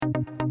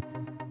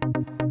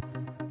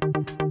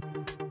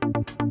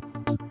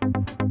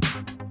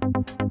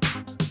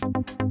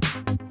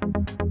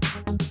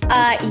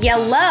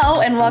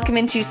Yellow, and welcome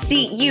into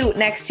See You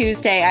Next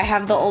Tuesday. I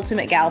have the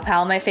ultimate gal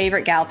pal, my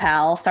favorite gal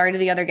pal. Sorry to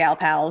the other gal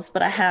pals,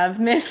 but I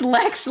have Miss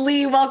Lex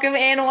Lee. Welcome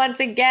in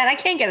once again. I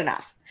can't get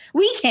enough.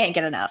 We can't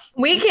get enough.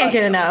 We can't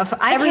get enough.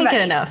 I can't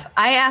get enough.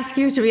 I ask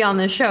you to be on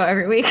this show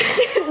every week.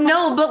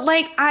 No, but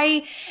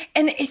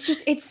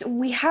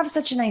we have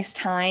such a nice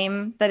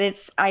time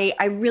that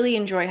I really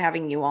enjoy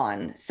having you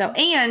on. So,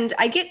 and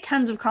I get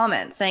tons of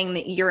comments saying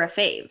that you're a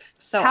fave.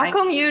 So how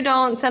come you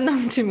don't send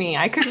them to me?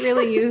 I could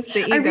really use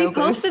the ego I reposted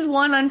boost.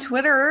 one on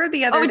Twitter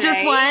the other day. Oh,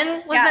 just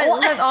one? Was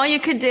that all you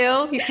could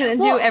do? You couldn't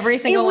do every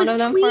single one of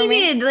them tweeted, for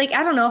me? Like,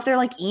 I don't know if they're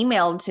like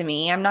emailed to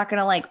me. I'm not going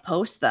to like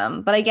post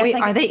them, but I guess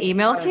are they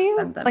emailed to you?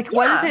 Like,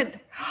 what is it?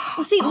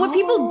 Well, see, what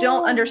people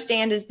don't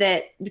understand is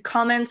that the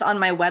comments on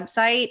my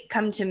website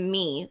come to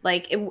me.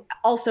 Like,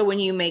 also when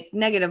you make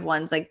negative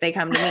ones, like they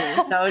come to me.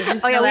 So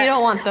just we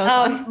don't want those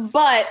ones.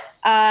 But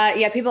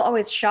people are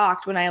always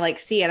shocked when I like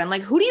see it. I'm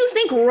like, who do you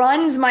think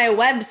runs my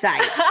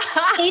website?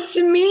 It's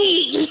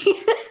me.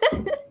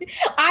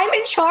 I'm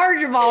in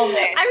charge of all this.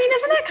 I mean,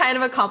 isn't that kind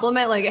of a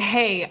compliment? Like,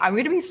 hey, I'm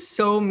going to be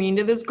so mean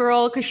to this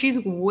girl because she's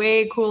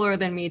way cooler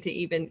than me to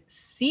even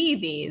see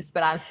these,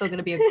 but I'm still going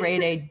to be a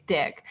grade A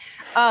dick.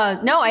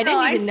 No, I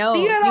didn't even know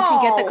you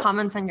can get the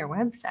comments on your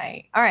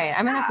website. All right,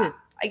 I'm going to have to.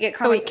 I get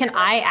comments. So wait, can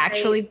I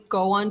actually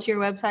go onto your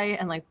website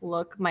and like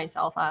look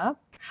myself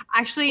up?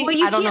 Actually, well,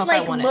 you I don't can't know if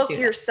like I want to look do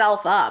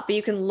yourself up, but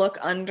you can look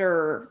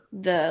under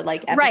the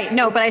like episode. Right.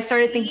 No, but I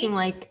started thinking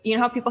like, you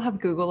know how people have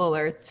Google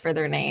alerts for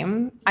their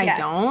name? Yes.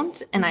 I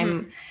don't.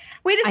 And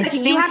Wait a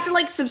second. You have to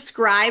like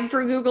subscribe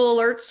for Google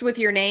alerts with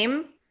your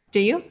name? Do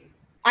you?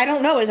 I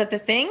don't know. Is that the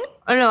thing?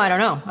 Oh no, I don't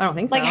know. I don't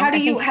think so. Like, how do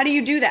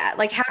you do that?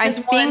 Like, how does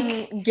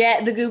one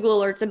get the Google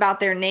alerts about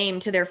their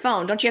name to their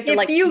phone? Don't you have to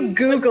if you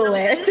Google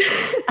it,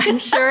 I'm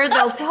sure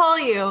they'll tell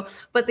you.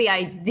 But the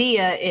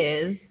idea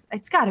is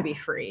it's got to be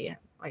free.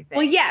 I think.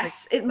 Well,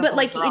 yes, but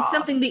like it's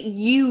something that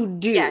you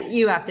do. Yeah,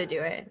 you have to do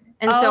it.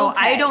 And so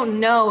I don't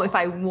know if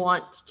I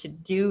want to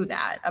do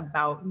that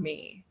about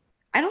me.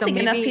 I don't think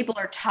enough people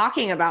are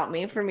talking about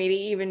me for me to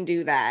even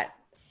do that.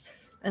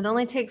 It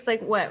only takes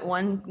like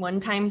one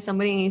time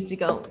somebody needs to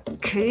go,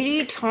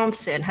 Katie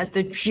Thompson has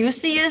the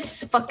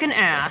juiciest fucking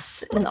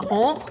ass in the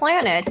whole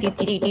planet.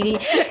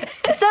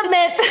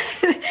 Submit.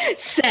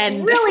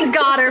 Send. Really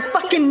got her.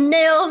 Fucking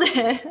nailed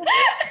it.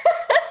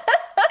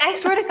 I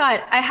swear to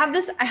God, I have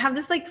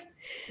this like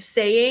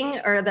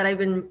saying or that I've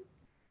been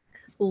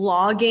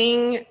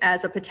logging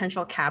as a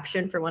potential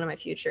caption for one of my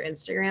future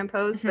Instagram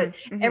posts. But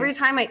every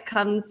time it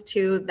comes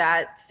to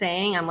that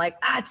saying, I'm like,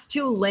 it's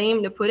too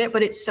lame to put it,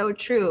 but it's so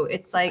true.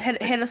 It's like,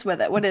 hit us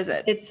with it. What is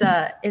it? It's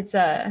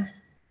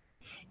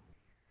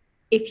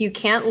if you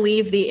can't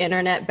leave the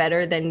internet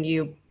better than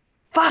you,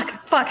 fuck,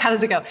 how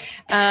does it go?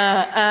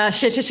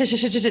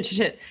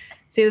 Shit.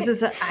 See, this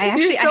is,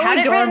 you're so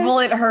adorable.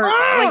 It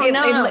hurts.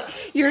 No.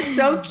 You're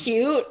so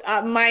cute.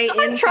 I'm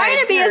trying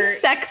to be a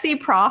sexy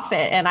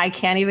prophet and I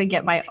can't even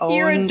get my own.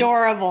 You're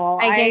adorable.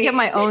 I can't get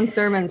my own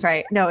sermons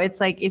right. No,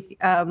 it's like if,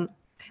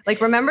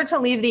 remember to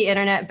leave the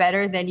internet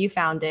better than you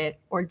found it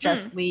or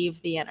just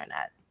leave the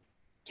internet.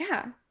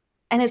 Yeah.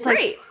 And it's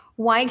like,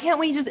 why can't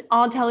we just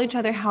all tell each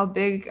other how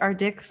big our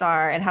dicks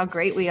are and how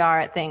great we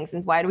are at things?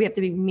 And why do we have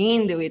to be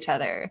mean to each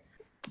other?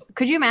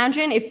 Could you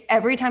imagine if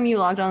every time you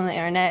logged on the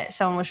internet,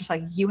 someone was just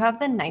like, you have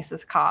the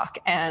nicest cock?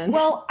 And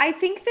well, I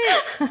think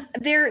that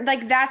they're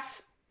like,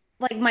 that's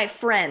like my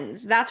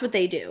friends. That's what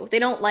they do. They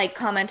don't like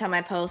comment on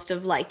my post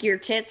of like, your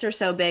tits are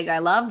so big, I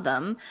love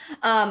them.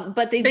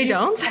 But they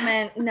don't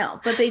comment.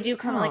 No, but they do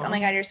comment like, oh my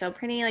God, you're so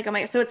pretty. Like, oh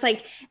my God. So it's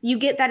like, you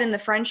get that in the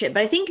friendship.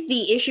 But I think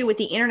the issue with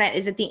the internet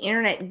is that the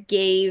internet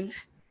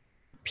gave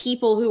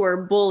people who are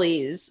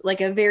bullies like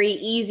a very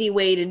easy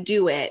way to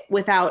do it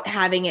without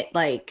having it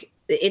like,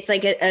 it's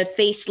like a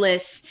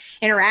faceless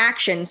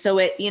interaction. So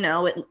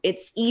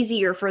it's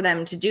easier for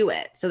them to do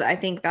it. So I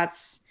think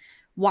that's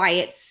why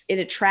it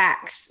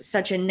attracts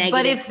such a negative.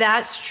 But if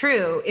that's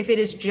true, if it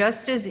is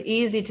just as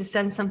easy to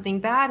send something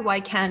bad,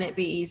 why can't it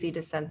be easy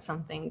to send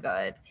something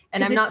good?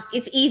 And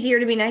it's easier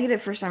to be negative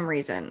for some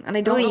reason. And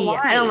I don't know why.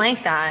 I don't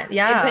like that.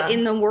 Yeah. But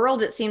in the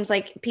world, it seems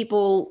like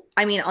people,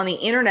 on the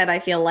internet, I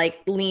feel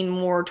like lean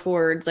more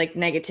towards like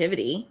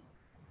negativity.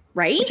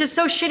 Right. Which is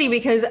so shitty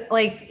because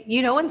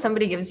when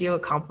somebody gives you a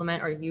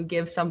compliment or you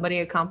give somebody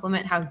a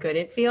compliment, how good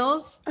it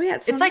feels. Oh yeah.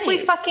 It's like we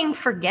fucking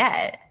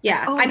forget.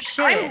 Yeah. Like,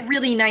 I'm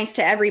really nice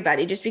to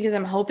everybody just because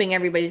I'm hoping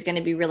everybody's going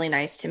to be really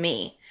nice to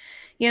me,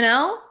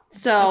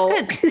 So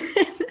that's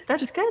good.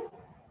 That's good.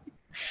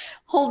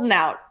 Holding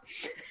out.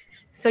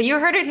 So you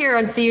heard it here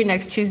on See You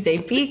Next Tuesday.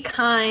 Be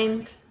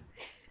kind.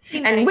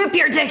 And whip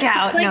your dick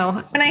out. Like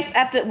no.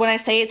 When I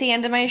say at the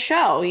end of my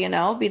show,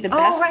 be the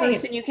best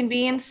person you can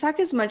be and suck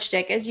as much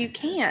dick as you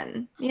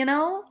can.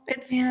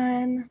 It's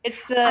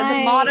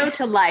the motto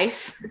to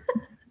life.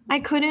 I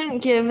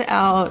couldn't give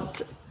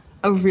out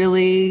a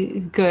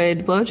really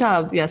good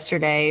blowjob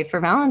yesterday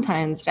for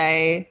Valentine's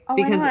Day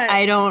because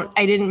I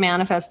didn't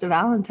manifest a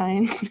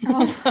Valentine.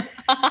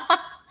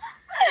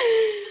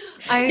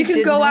 You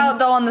could go out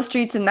though on the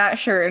streets in that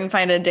shirt and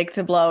find a dick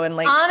to blow and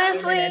like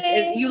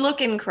honestly, you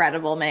look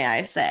incredible, may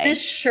I say.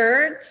 This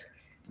shirt,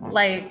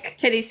 like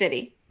Titty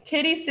City.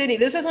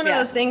 This is one of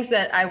those things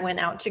that I went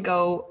out to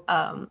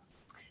go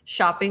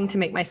shopping to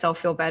make myself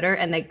feel better,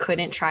 and they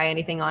couldn't try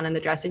anything on in the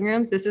dressing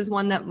rooms. This is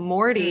one that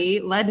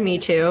Morty led me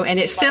to, and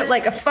it fit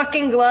like a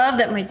fucking glove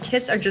that my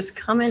tits are just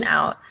coming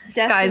out.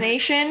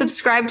 Destination. Guys,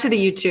 subscribe to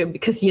the YouTube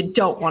because you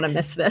don't want to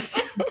miss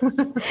this.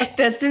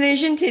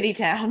 Destination Titty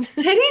Town.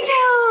 Titty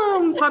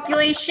Town.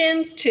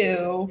 Population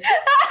 2.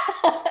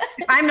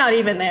 I'm not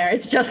even there.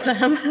 It's just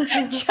them.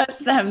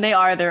 Just them. They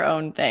are their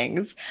own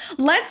things.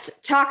 Let's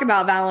talk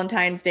about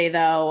Valentine's Day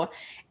though.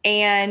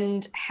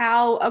 And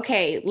how,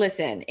 okay,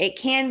 listen, it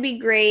can be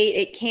great.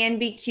 It can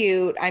be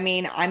cute. I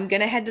mean, I'm going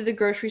to head to the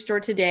grocery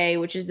store today,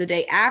 which is the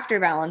day after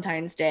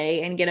Valentine's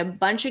Day, and get a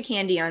bunch of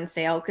candy on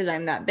sale because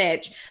I'm that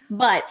bitch.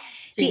 But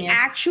the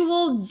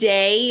actual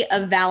day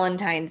of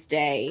Valentine's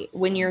Day,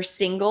 when you're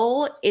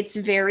single, it's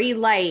very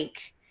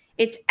like,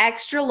 it's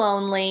extra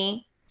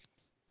lonely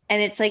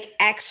and it's like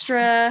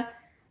extra,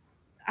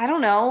 I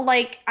don't know,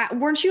 like,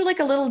 weren't you like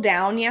a little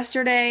down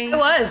yesterday?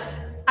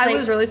 I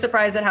was really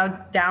surprised at how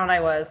down I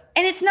was.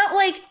 And it's not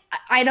like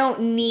I don't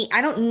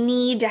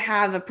need to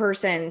have a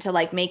person to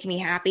like make me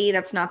happy.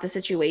 That's not the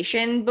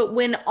situation. But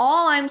when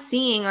all I'm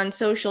seeing on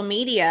social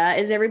media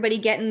is everybody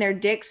getting their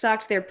dick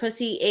sucked, their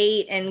pussy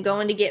ate, and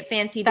going to get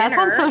fancy dinner. That's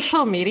on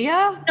social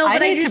media? No,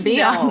 but I need just to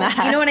be on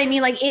that. You know what I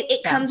mean? Like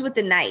it comes with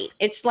the night.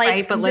 It's like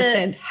right, but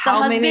listen,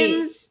 how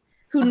many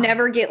who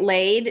never get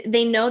laid,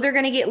 they know they're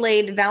going to get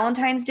laid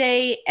Valentine's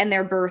Day and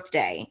their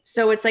birthday.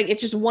 So it's like,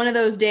 it's just one of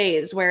those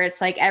days where it's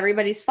like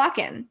everybody's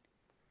fucking.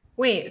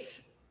 Wait,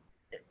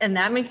 and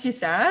that makes you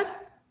sad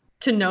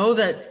to know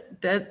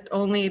that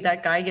only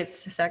that guy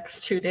gets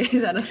sex 2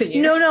 days out of the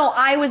year? No,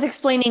 I was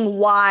explaining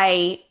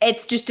why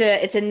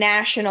it's a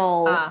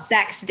national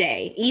sex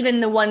day.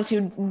 Even the ones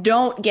who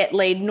don't get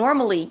laid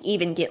normally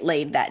even get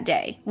laid that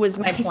day was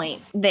my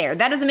point there.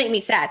 That doesn't make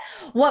me sad.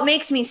 What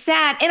makes me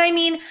sad, and I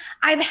mean,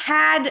 I've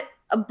had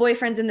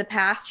boyfriends in the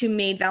past who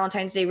made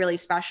Valentine's Day really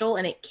special,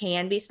 and it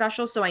can be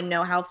special, so I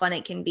know how fun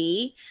it can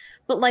be.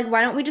 But like,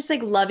 why don't we just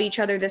like love each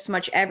other this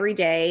much every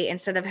day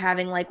instead of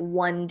having like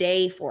one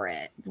day for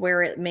it,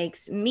 where it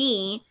makes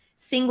me,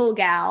 single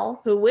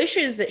gal who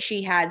wishes that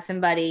she had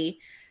somebody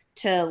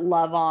to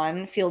love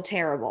on, feel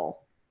terrible.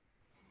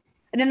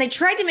 And then they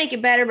tried to make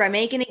it better by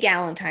making it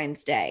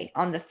Galentine's Day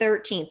on the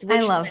 13th.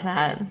 Which I love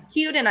that. It's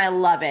cute and I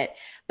love it.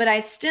 But I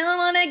still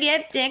want to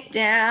get dick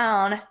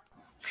down.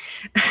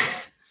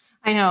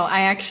 I know.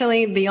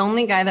 The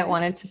only guy that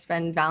wanted to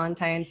spend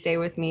Valentine's Day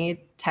with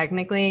me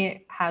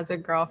technically has a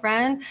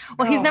girlfriend.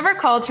 Well, he's never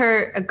called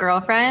her a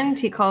girlfriend.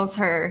 He calls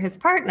her his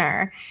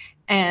partner.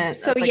 And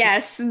so like,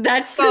 yes,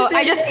 that's so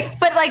I just,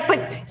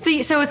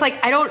 so it's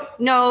like, I don't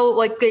know,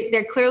 like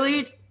they're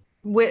clearly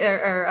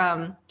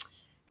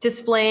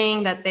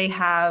displaying that they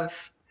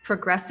have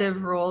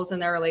progressive rules in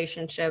their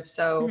relationship.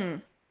 So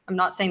I'm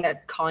not saying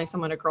that calling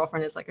someone a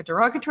girlfriend is like a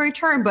derogatory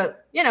term,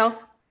 but you know,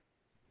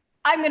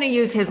 I'm going to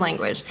use his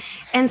language.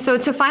 And so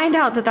to find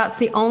out that that's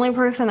the only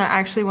person that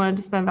actually wanted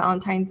to spend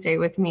Valentine's Day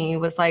with me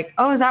was like,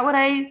 oh, is that what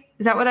I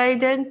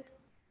did?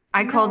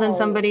 I called in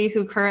somebody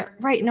who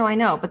right. No, I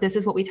know, but this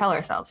is what we tell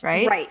ourselves.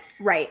 Right.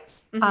 Right.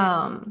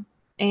 Mm-hmm.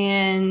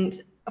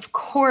 And of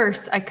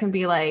course I can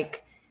be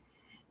like,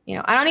 you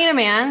know, I don't need a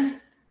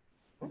man,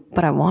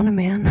 but I want a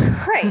man.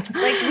 Right.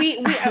 Like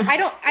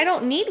I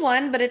don't need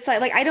one, but it's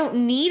like I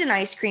don't need an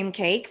ice cream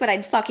cake, but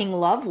I'd fucking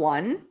love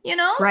one, you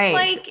know? Right.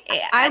 Like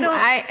I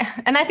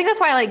think that's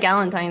why I like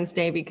Galentine's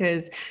Day,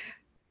 because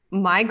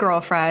my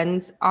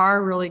girlfriends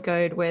are really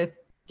good with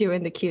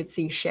doing the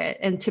cutesy shit.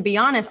 And to be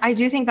honest, I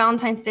do think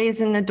Valentine's Day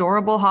is an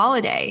adorable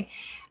holiday.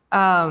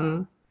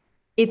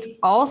 It's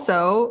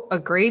also a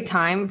great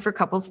time for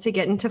couples to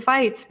get into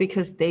fights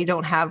because they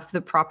don't have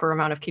the proper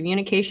amount of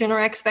communication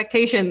or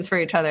expectations for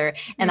each other.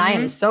 And I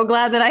am so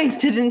glad that I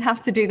didn't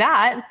have to do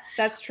that.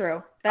 That's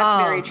true.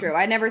 That's very true.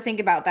 I never think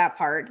about that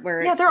part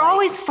where they're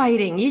always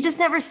fighting. You just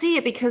never see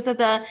it because of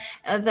the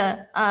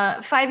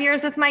 5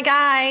 years with my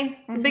guy,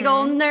 big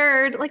old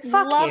nerd. Like,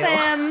 fuck love you.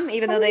 him,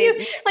 even though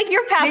like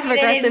you're passive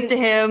aggressive to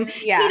him.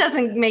 Yeah. He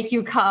doesn't make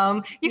you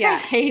come. You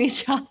guys hate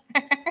each other.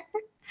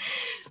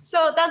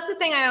 So that's the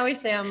thing I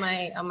always say on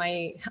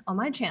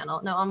my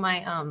channel. No, on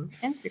my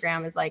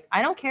Instagram is like,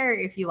 I don't care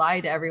if you lie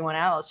to everyone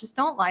else. Just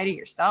don't lie to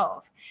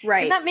yourself.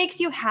 Right. If that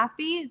makes you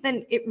happy,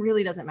 then it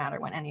really doesn't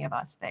matter what any of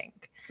us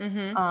think.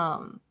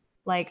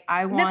 Like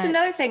I want. That's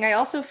another thing. I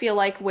also feel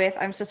like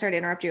I'm so sorry to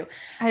interrupt you.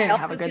 I didn't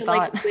have a good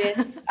thought.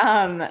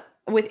 Like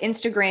with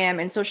Instagram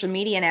and social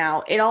media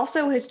now, it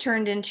also has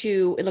turned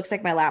into. It looks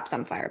like my lap's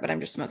on fire, but I'm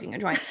just smoking a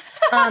joint.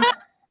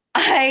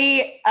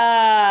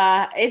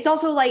 It's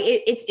also like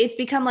it's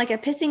become like a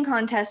pissing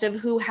contest of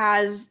who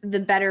has the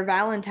better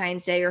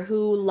Valentine's Day or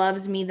who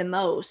loves me the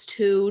most,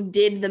 who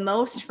did the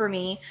most for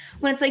me,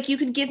 when it's like you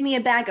could give me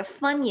a bag of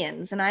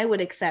Funyuns and I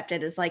would accept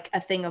it as like a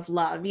thing of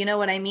love. You know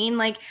what I mean?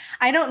 Like,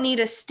 I don't need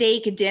a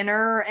steak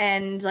dinner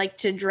and like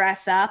to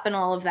dress up and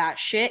all of that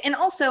shit. And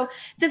also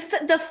the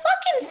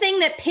fucking thing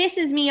that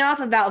pisses me off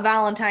about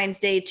Valentine's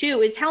Day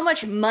too is how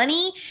much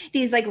money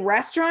these like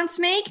restaurants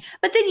make,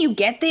 but then you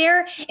get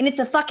there and it's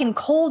a fucking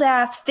cold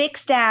ass,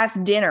 fixed ass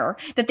dinner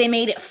that they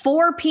made at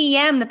 4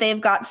 p.m. that they've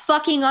got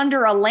fucking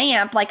under a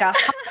lamp like a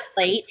hot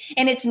plate,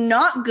 and it's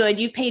not good.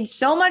 You paid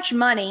so much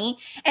money,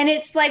 and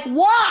it's like,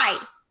 why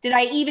did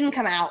I even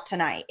come out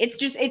tonight? It's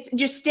just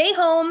stay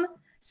home,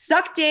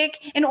 suck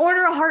dick, and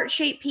order a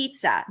heart-shaped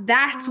pizza.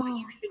 That's what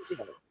you should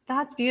do.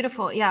 That's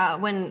beautiful. Yeah.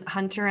 When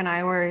Hunter and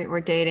I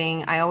were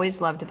dating, I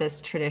always loved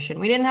this tradition.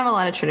 We didn't have a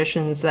lot of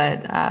traditions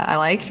that I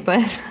liked,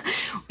 but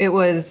it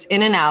was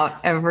In-N-Out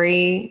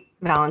every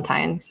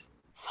Valentine's.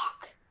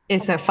 Fuck.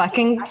 It's a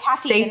fucking I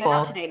have to staple. eat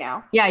In-N-Out today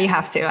now. Yeah, you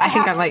have to. I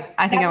think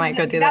I might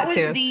go do that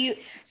too.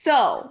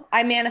 So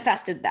I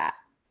manifested that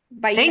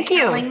by you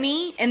telling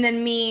me, and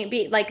then me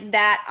be like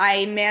that.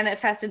 I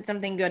manifested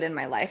something good in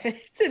my life.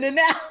 It's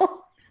In-N-Out.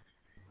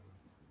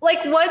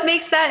 Like, what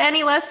makes that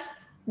any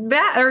less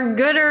bad or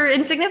good or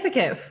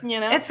insignificant? You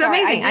know, it's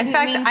amazing. In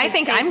fact, I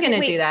think I'm going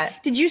to do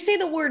that. Did you say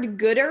the word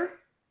gooder?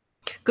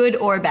 Good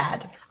or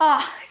bad?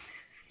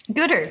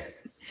 Gooder.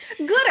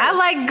 Gooder. I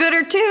like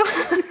gooder too.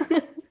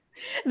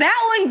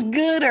 That one's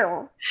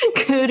gooder.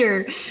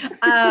 Gooder.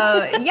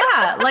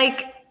 Yeah,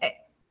 like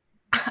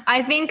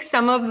I think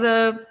some of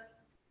the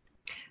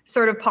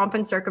sort of pomp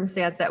and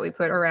circumstance that we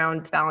put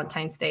around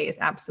Valentine's Day is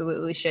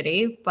absolutely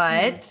shitty,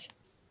 but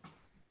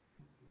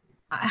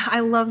I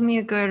love me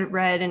a good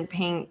red and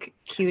pink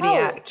cute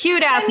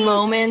ass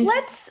moment.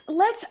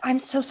 Let's I'm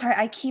so sorry.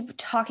 I keep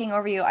talking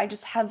over you. I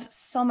just have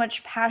so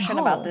much passion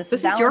about this.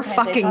 This is your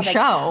fucking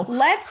show.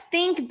 Let's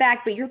think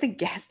back, but you're the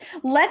guest.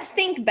 Let's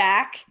think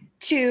back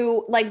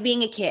to like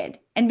being a kid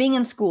and being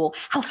in school.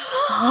 How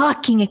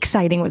fucking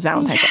exciting was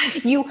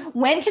Valentine's Day? You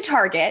went to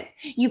Target,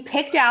 you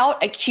picked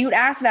out a cute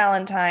ass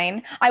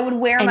Valentine. I would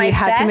wear and my you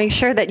had best. to make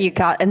sure that you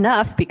got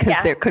enough because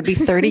there could be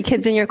 30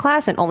 kids in your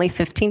class and only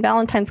 15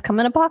 Valentines come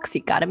in a box.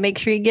 You got to make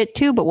sure you get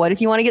 2. But what if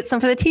you want to get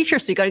some for the teacher?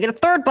 So you got to get a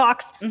 3rd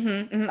box.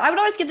 I would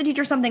always get the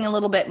teacher something a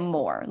little bit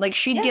more. Like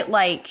she'd get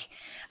like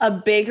a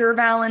bigger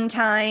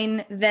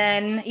Valentine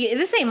than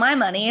this ain't my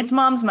money. It's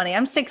mom's money.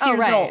 I'm 6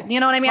 years old. You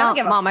know what I mean? I don't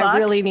give a fuck. Mom, I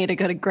really need to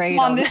get a grade.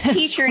 Mom, this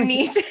teacher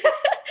needs.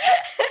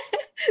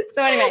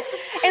 So anyway,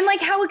 and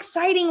like how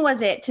exciting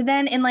was it to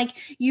then, and like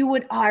you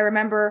would, I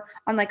remember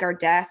on like our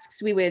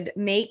desks, we would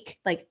make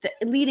like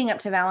leading up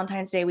to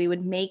Valentine's Day, we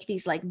would make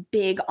these like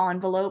big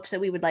envelopes that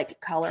we would like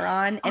color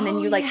on. And then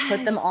you like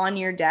put them on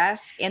your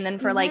desk. And then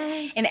for like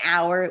an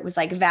hour, it was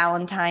like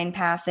Valentine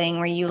passing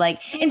where you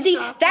like, and see,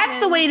 that's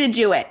the way to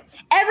do it.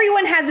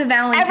 Everyone has a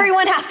Valentine.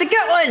 Everyone has to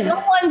get one.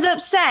 No one's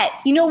upset.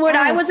 You know what?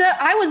 I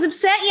was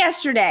upset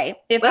yesterday.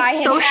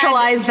 Let's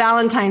socialize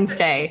Valentine's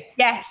Day.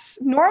 Yes.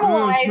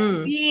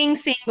 Normalize being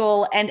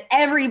single and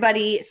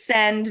everybody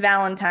send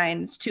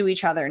Valentines to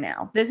each other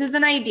now. This is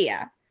an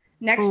idea.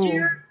 Next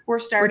year,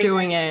 we're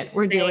doing it.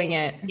 We're doing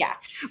it. Yeah.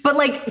 But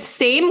like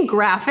same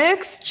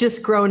graphics,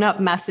 just grown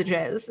up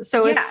messages.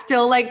 So it's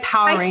still like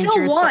Power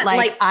Rangers, but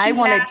like I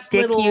want to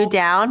dick you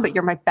down, but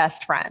you're my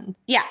best friend.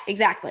 Yeah,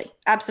 exactly.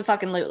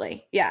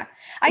 Absolutely. Yeah.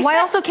 Why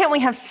also can't we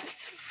have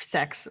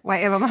sex? Why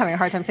am I having a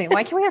hard time saying?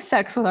 Why can't we have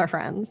sex with our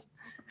friends?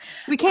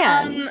 We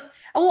can.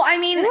 Well, I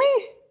mean,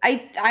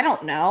 I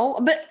don't know,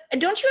 but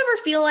don't you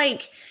ever feel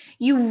like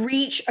you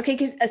reach,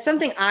 because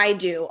something I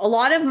do, a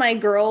lot of my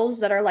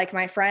girls that are like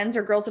my friends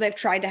are girls that I've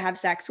tried to have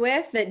sex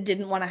with that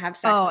didn't want to have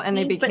sex with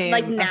me, but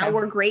like now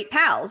we're great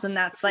pals, and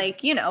that's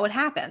like, you know, it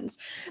happens.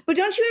 But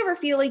don't you ever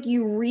feel like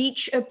you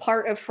reach a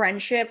part of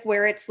friendship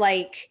where it's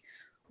like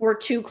we're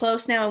too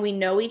close now and we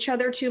know each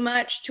other too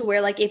much to where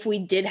like if we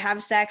did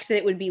have sex,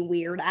 it would be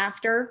weird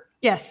after?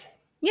 Yes.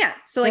 Yeah.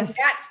 So like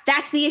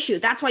that's the issue.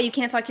 That's why you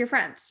can't fuck your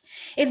friends.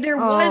 If there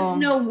was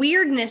no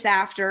weirdness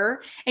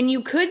after, and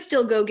you could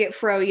still go get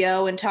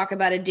froyo and talk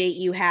about a date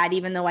you had,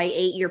 even though I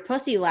ate your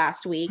pussy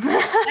last week,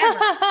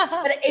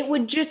 but it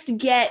would just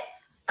get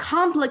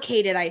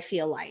complicated, I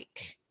feel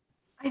like.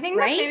 I think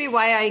that's maybe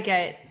why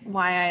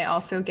I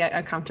also get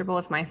uncomfortable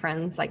if my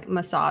friends like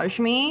massage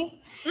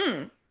me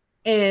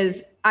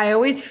is I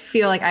always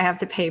feel like I have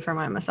to pay for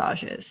my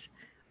massages.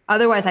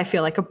 Otherwise, I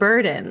feel like a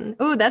burden.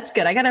 Oh, that's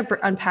good. I got to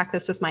unpack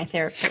this with my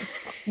therapist.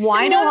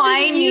 Why do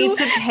I need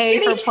to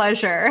pay for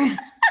pleasure?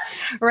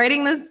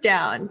 Writing this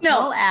down.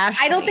 No,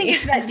 Ashley. I don't think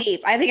it's that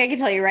deep. I think I can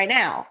tell you right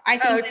now. I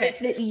think that it's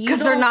that you because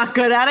they're not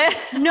good at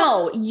it.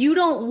 No, you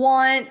don't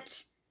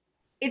want.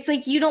 It's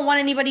like you don't want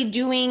anybody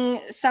doing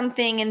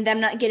something and them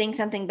not getting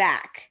something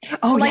back.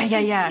 So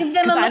yeah. Give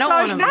them a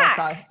massage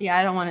back. Yeah,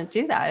 I don't want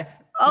to do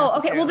that. Oh,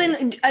 okay. Well,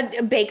 then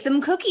bake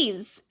them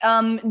cookies.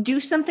 Do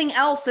something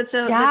else that's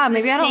maybe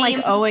I don't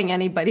like owing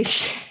anybody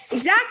shit.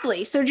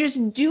 Exactly. So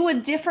just do a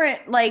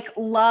different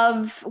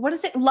love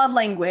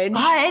language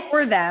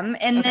for them.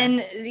 And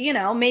then,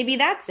 maybe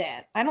that's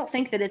it. I don't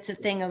think that it's a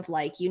thing of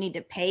you need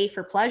to pay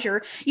for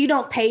pleasure. You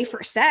don't pay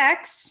for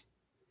sex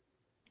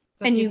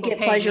and you get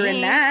pleasure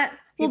in that.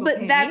 Well,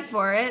 but that's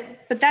for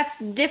it. But that's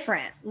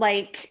different.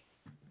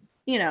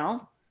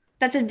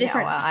 That's a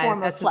different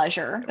form of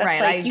pleasure.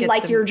 That's right. You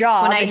like your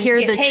job. When I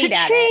hear the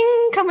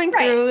cha-ching coming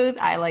through,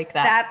 I like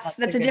that.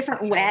 That's a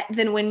different wet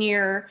than when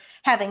you're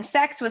having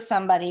sex with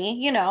somebody,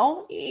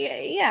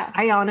 yeah.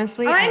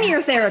 I'm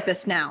your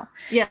therapist now.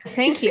 Yes.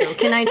 Thank you.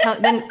 Can I tell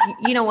then,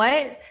 you know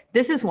what?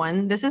 This is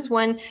one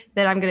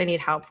that I'm going to need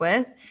help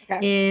with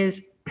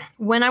is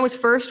when I was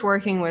first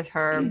working with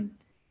her,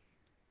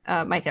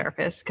 my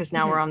therapist, because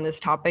now we're on this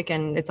topic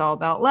and it's all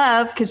about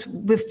love. Because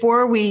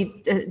before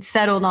we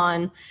settled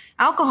on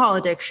alcohol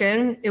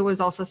addiction, it was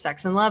also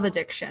sex and love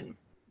addiction.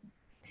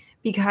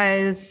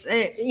 Because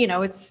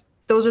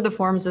those are the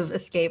forms of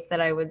escape that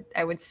I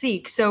would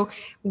seek. So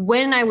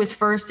when I was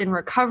first in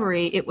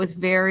recovery, it was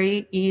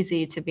very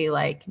easy to be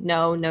like,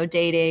 no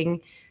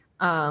dating,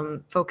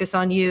 focus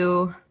on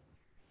you.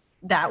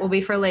 That will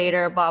be for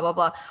later, blah, blah,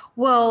 blah.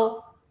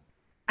 Well,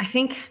 I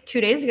think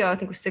 2 days ago, I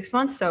think it was 6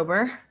 months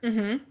sober.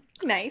 Mm-hmm.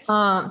 Nice.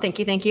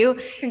 Thank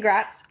you.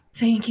 Congrats.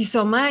 Thank you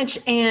so much.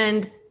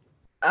 And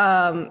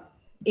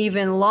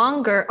even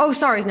longer. Oh,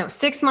 sorry. No,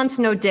 6 months,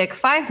 no dick,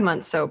 5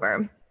 months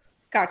sober.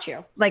 Got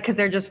you. Cause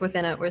they're just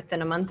within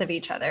a month of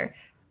each other.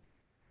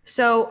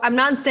 So I'm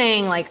not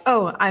saying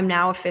I'm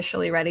now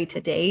officially ready to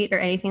date or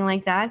anything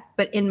like that.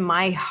 But in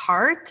my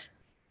heart,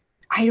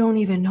 I don't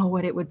even know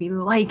what it would be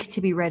like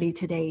to be ready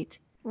to date.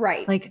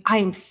 Right.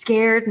 I'm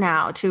scared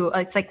now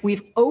it's like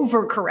we've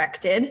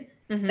overcorrected.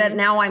 Mm-hmm. That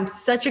now I'm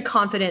such a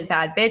confident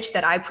bad bitch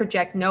that I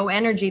project no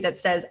energy that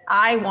says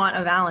I want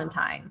a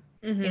Valentine,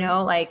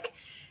 mm-hmm.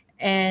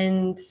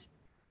 And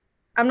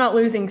I'm not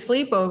losing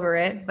sleep over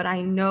it, but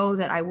I know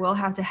that I will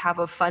have to have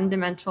a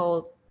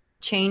fundamental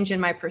change in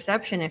my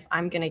perception if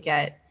I'm going to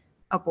get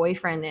a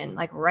boyfriend in.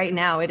 Right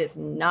now, it is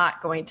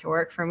not going to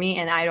work for me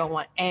and I don't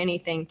want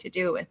anything to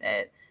do with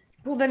it.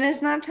 Well, then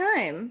it's not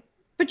time.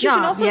 But you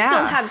can also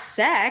still have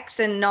sex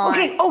and not.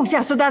 Okay. Oh,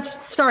 yeah. So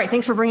sorry.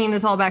 Thanks for bringing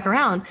this all back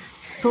around.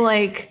 So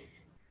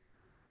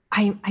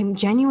I'm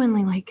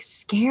genuinely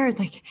scared.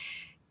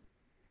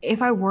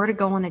 If I were to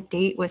go on a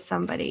date with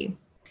somebody,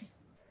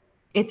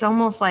 it's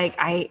almost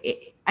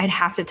I'd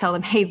have to tell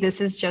them, hey,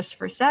 this is just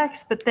for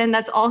sex. But then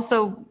that's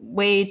also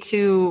way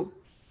too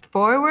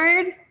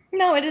forward.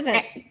 No, it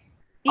isn't.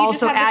 You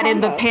also add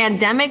in the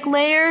pandemic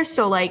layer.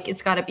 So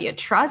it's got to be a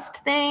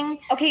trust thing.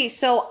 Okay.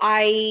 So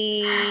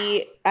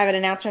I have an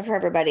announcement for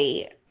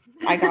everybody.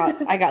 I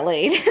got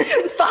laid.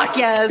 Fuck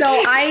yes.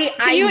 So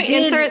Can you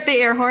insert the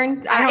air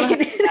horn? I don't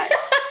know.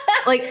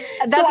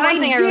 That's so one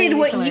thing I really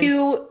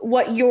did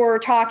what you're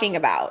talking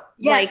about.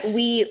 Yes.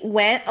 We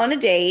went on a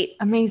date.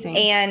 Amazing.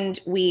 And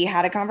we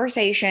had a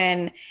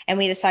conversation and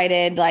we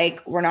decided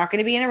we're not going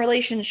to be in a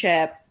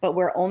relationship, but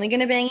we're only going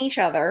to bang each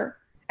other.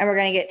 And we're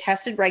going to get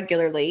tested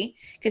regularly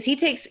because he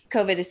takes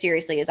COVID as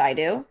seriously as I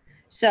do.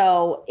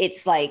 So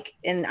it's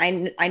and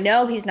I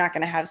know he's not going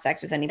to have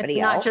sex with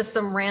anybody else. It's not just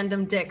some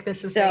random dick.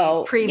 This is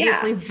a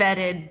previously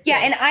vetted. Yeah.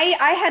 And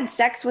I had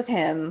sex with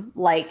him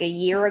a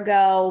year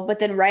ago, but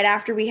then right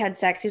after we had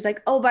sex, he was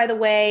like, oh, by the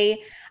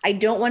way, I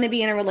don't want to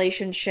be in a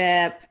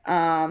relationship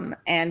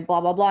and blah,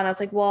 blah, blah. And I was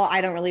like, well,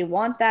 I don't really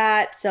want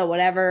that. So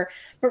whatever.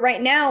 But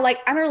right now, I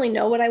don't really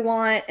know what I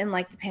want and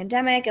the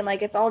pandemic and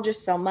it's all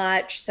just so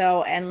much.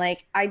 So, and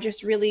I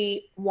just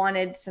really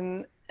wanted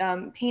some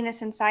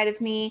penis inside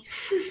of me.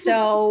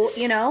 So,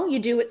 you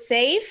do it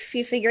safe.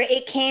 You figure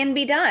it can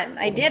be done.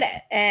 I did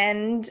it.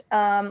 And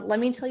let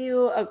me tell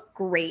you a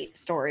great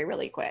story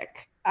really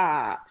quick.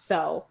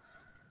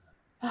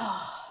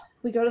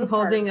 We go to the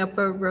park. Holding up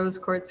a rose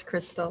quartz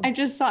crystal. I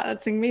just saw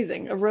that's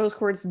amazing. A rose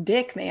quartz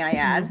dick, may I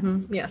add.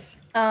 Mm-hmm. Yes.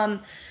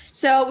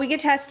 So we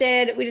get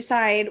tested. We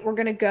decide we're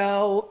going to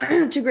go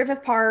to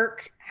Griffith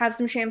Park, have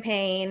some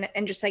champagne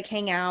and just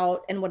hang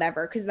out and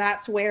whatever. Cause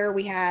that's where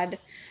we had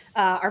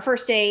our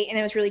first date and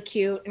it was really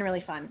cute and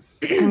really fun.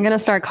 I'm going to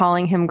start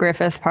calling him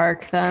Griffith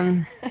Park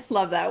then. I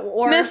love that.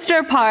 Or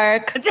Mr.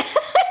 Park.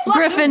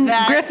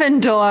 Gryffindor.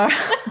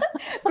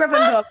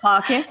 Gryffindor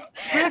Parkus.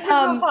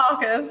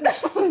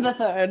 Gryffindor the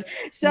third.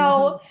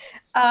 So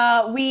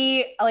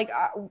we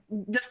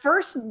the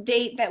first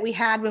date that we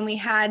had when we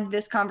had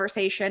this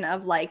conversation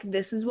of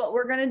this is what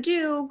we're going to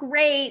do.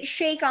 Great.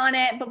 Shake on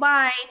it.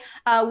 Bye-bye.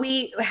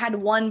 We had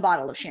one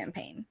bottle of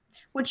champagne.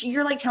 Which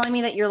you're telling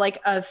me that you're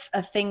a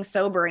thing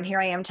sober, and here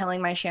I am telling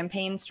my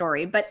champagne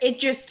story. But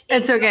it's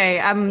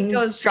okay. I'm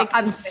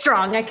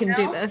strong. I can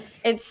do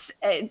this. It's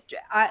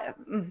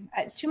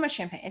too much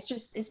champagne.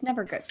 It's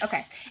never good.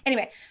 Okay.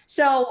 Anyway,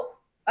 so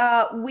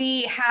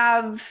we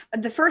have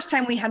the first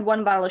time we had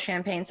one bottle of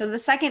champagne. So the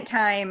second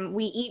time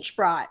we each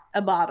brought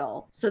a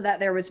bottle so that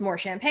there was more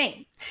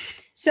champagne.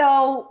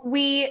 So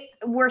we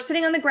were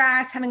sitting on the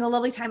grass, having a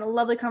lovely time, a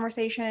lovely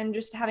conversation,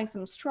 just having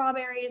some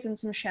strawberries and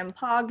some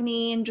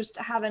champagne and just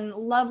having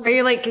lovely. Are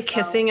you like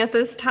kissing at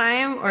this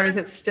time, or is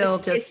it still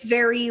it's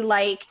very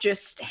like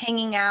just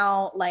hanging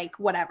out, like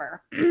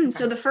whatever.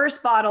 So the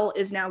first bottle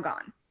is now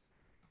gone.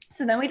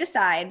 So then we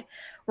decide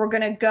we're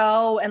going to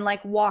go and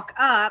like walk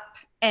up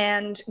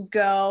and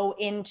go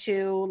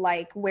into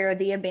like where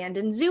the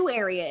abandoned zoo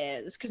area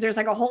is. Cause there's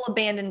like a whole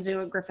abandoned zoo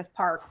at Griffith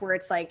Park where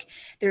it's like,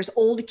 there's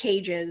old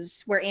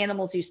cages where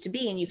animals used to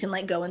be and you can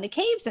like go in the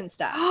caves and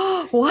stuff.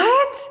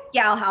 What? So,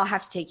 yeah, I'll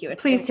have to take you.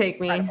 Please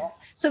take me.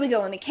 So we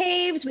go in the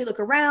caves, we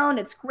look around,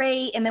 it's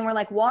great. And then we're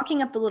like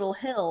walking up the little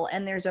hill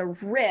and there's a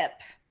rip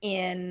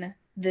in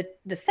the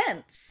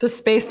fence, the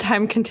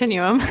space-time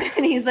continuum.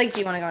 And he's like, do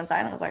you want to go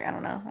inside? I was like, I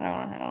don't know.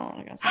 I don't want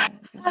to go inside.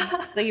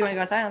 So you want to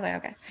go inside? I was like,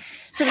 okay.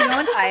 So we go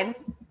inside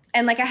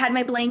and like I had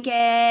my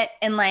blanket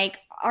and like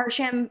our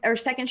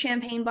second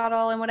champagne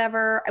bottle and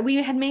whatever. We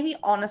had maybe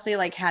honestly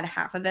like had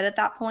half of it at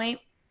that point.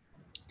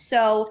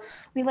 So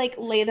we like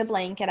lay the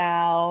blanket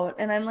out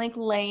and I'm like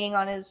laying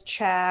on his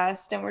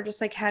chest and we're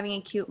just like having a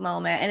cute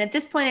moment. And at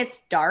this point it's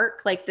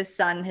dark, like the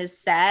sun has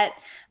set,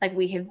 like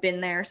we have been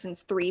there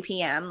since 3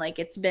 p.m. Like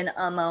it's been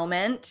a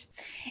moment.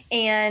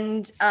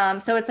 And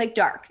so it's like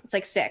dark. It's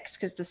like 6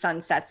 because the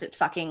sun sets at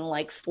fucking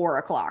like 4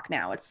 o'clock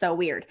now. It's so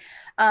weird.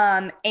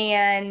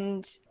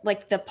 And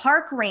like the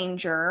park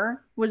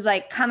ranger was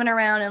like coming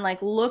around and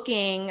like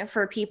looking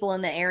for people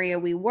in the area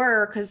we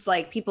were, because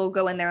like people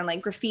go in there and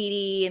like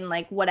graffiti and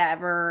like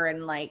whatever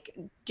and like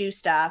do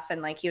stuff,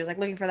 and like he was like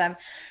looking for them.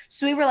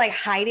 So we were like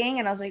hiding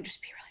and I was like,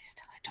 just be really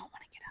still, I don't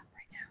want to get up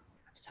right now,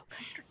 I'm so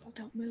comfortable,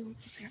 don't move.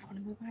 I was like, I don't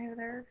want to move out of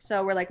there.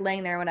 So we're like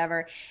laying there,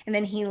 whatever, and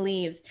then he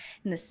leaves,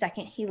 and the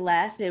second he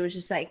left it was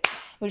just like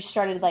we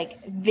started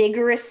like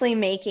vigorously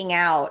making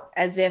out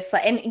as if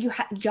like, and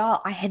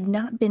y'all, I had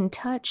not been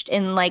touched,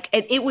 and like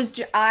it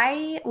was,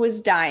 I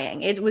was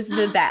dying. It was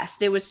the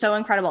best. It was so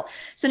incredible.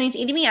 So he's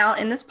eating me out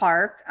in this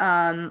park.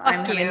 I'm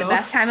having the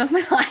best time of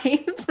my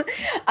life.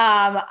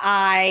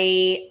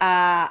 I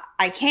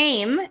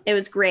came, it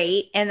was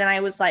great, and then I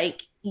was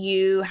like,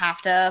 you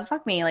have to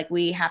fuck me, like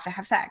we have to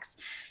have sex.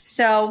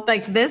 So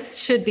like this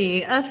should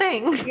be a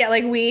thing. Yeah,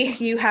 like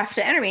you have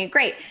to enter me.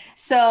 Great.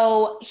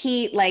 So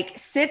he like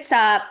sits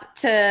up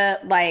to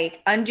like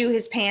undo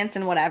his pants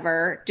and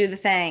whatever, do the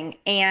thing.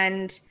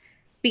 And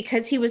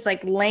because he was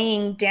like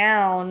laying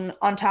down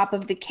on top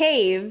of the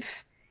cave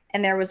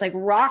and there was like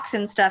rocks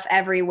and stuff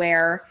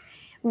everywhere,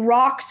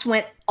 rocks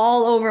went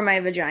all over my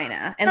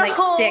vagina and like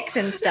sticks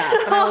and stuff.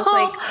 And I was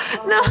like,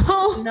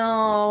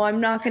 no,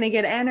 I'm not going to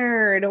get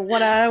entered.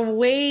 What a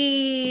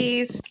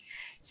waste.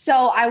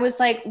 So I was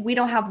like, we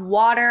don't have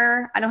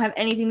water. I don't have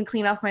anything to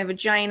clean off my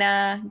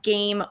vagina.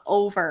 Game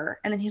over.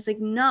 And then he's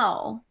like,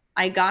 no,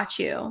 I got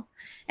you.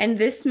 And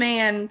this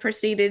man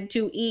proceeded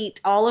to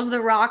eat all of the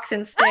rocks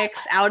and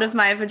sticks out of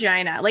my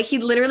vagina. Like he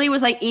literally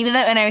was like eating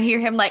them, and I would hear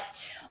him like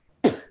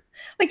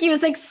he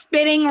was like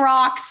spitting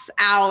rocks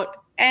out.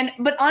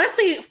 But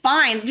honestly,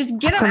 fine, just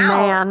get him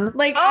out. Man.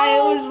 Like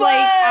I was like,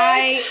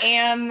 I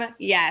am,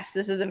 yes,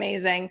 this is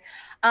amazing.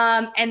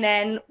 And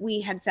then we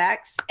had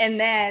sex, and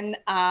then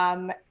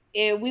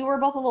we were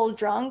both a little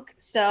drunk,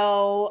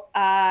 so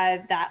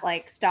that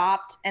like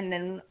stopped, and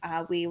then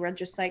we were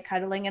just like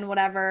cuddling and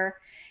whatever,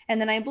 and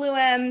then I blew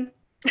him,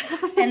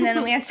 and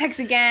then we had sex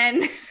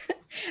again.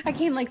 I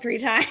came like 3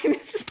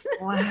 times.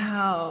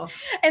 Wow.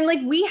 And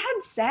like we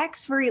had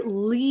sex for at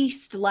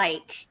least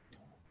like,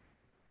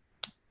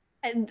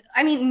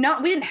 I mean,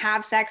 we didn't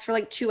have sex for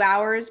like 2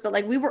 hours, but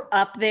like we were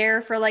up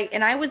there for like,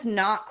 and I was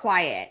not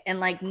quiet, and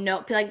like,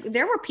 no, like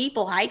there were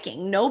people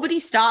hiking. Nobody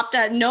stopped.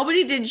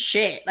 Nobody did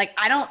shit. Like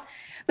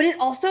but it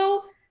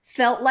also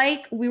felt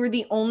like we were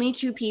the only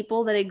 2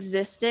 people that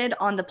existed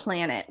on the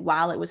planet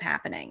while it was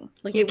happening.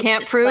 Like you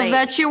can't prove like,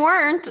 that you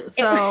weren't.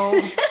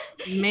 So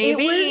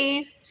maybe. It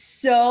was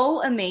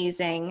so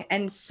amazing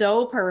and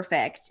so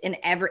perfect. And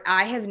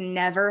I have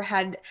never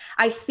had,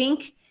 I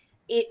think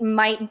it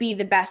might be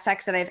the best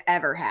sex that I've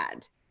ever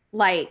had.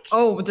 Like,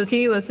 oh, does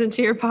he listen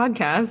to your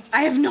podcast?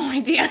 I have no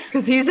idea.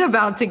 Because he's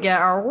about to get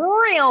a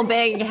real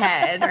big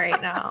head right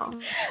now.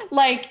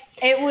 Like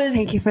it was.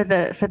 Thank you for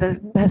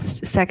the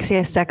best,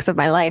 sexiest sex of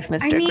my life,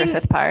 Mr.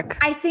 Griffith Park.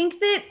 I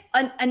think that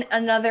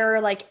another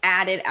like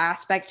added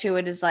aspect to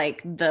it is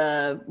like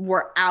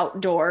we're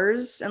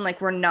outdoors and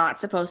like we're not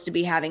supposed to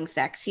be having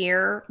sex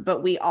here,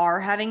 but we are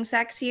having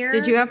sex here.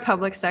 Did you have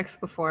public sex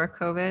before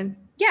COVID?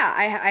 Yeah,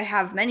 I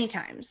have many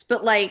times,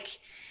 but like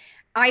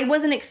I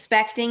wasn't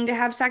expecting to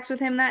have sex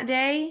with him that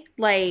day.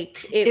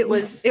 Like it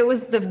was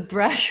the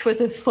brush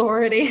with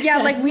authority. Yeah,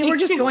 like we were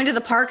just going to the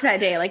park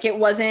that day. Like it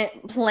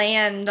wasn't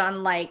planned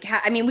on like,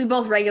 I mean, we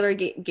both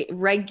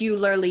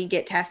regularly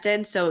get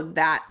tested, so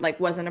that like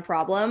wasn't a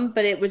problem.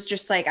 But it was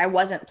just like I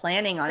wasn't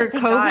planning on it. For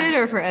COVID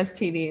or for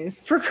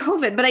STDs? For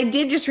COVID, but I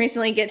did just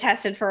recently get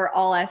tested for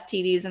all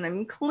STDs, and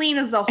I'm clean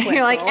as a whistle.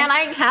 You're like, and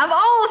I have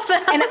all of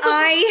them. And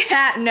I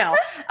had no.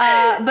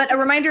 But a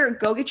reminder: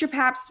 go get your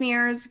Pap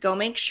smears. Go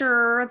make sure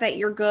sure that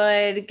you're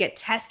good, get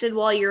tested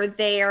while you're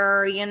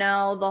there, you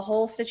know, the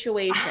whole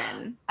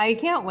situation. I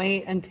can't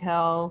wait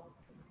until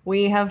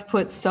we have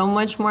put so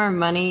much more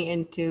money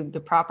into the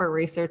proper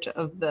research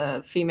of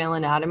the female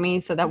anatomy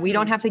so that we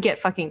don't have to get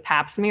fucking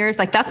pap smears.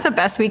 Like, that's the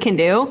best we can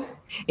do,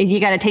 is you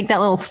got to take that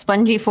little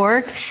spongy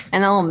fork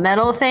and that little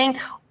metal thing.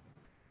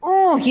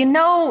 Oh, you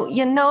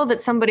know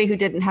that somebody who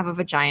didn't have a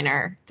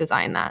vagina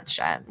designed that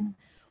shit.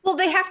 Well,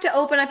 they have to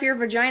open up your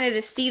vagina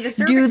to see the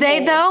cervix. Do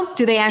they though?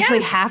 Do they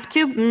actually have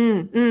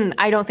to?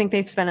 I don't think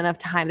they've spent enough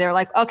time. They're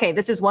like, okay,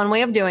 this is one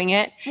way of doing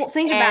it. Well,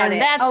 think about it.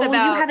 You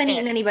haven't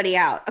eaten anybody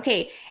out.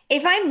 Okay,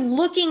 if I'm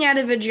looking at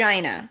a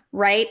vagina,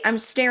 right? I'm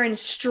staring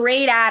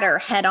straight at her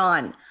head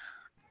on.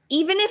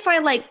 Even if I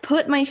like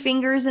put my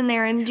fingers in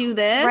there and do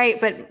this, right?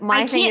 But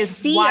my thing is,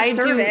 see a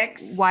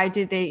cervix. Why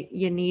do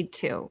you need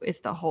to? Is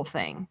the whole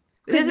thing.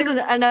 This is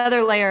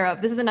another layer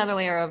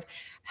of.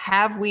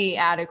 Have we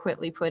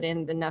adequately put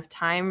in enough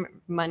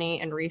time, money,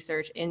 and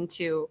research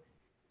into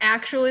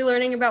actually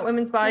learning about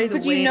women's bodies the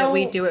way that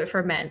we do it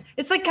for men?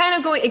 It's like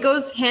kind of it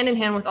goes hand in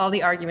hand with all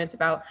the arguments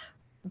about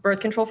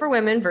birth control for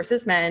women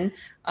versus men.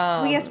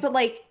 Well, yes, but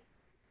like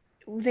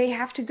they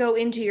have to go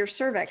into your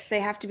cervix. They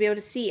have to be able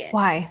to see it.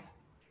 Why?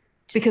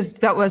 Because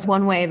that was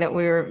one way that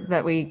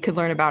we could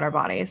learn about our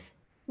bodies.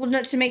 Well,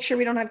 no, to make sure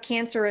we don't have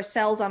cancerous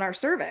cells on our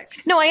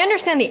cervix. No, I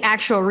understand the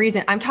actual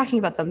reason. I'm talking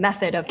about the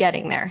method of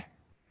getting there.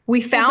 We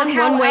found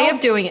one way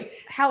of doing it.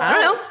 I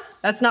don't know.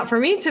 That's not for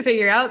me to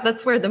figure out.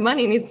 That's where the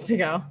money needs to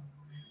go.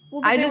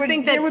 Well, I just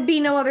think that there would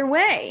be no other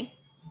way.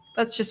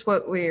 That's just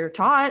what we're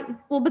taught.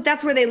 Well, but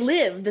that's where they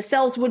live. The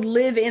cells would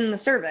live in the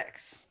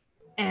cervix.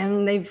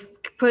 And they've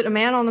put a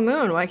man on the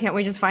moon. Why can't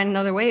we just find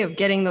another way of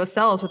getting those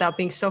cells without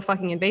being so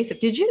fucking invasive?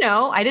 Did you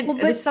know?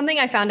 This is something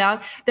I found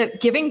out, that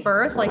giving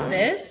birth like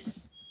this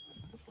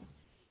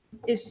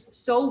is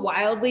so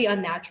wildly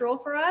unnatural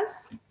for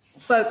us.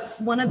 But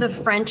one of the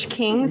French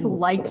kings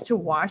liked to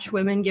watch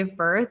women give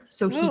birth.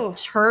 So he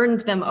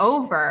turned them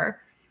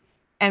over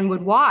and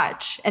would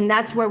watch. And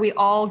that's where we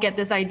all get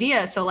this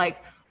idea. So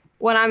like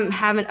when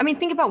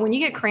think about when you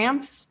get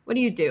cramps, what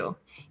do? You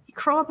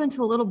curl up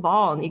into a little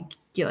ball and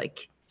you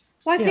like,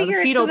 well, I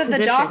figure it's so that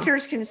the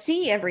doctors can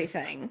see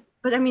everything.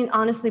 But I mean,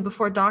 honestly,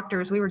 before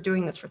doctors, we were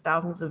doing this for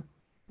thousands of,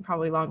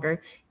 probably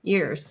longer,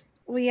 years.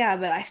 Well, yeah,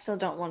 but I still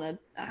don't want to,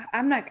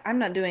 I'm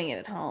not doing it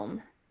at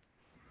home.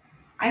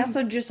 I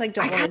also just like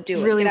don't want to do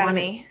it. Get out of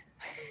me.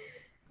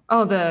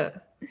 Oh, the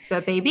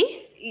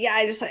baby? Yeah,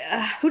 I just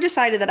who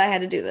decided that I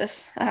had to do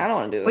this? I don't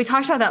want to do this. We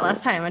talked about that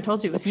last time. I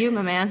told you it was you,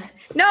 my man.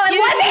 No, it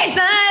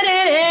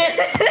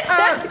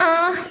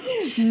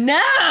wasn't.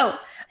 No.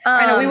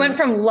 I know we went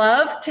from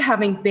love to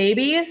having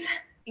babies.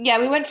 Yeah,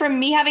 we went from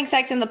me having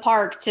sex in the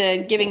park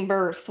to giving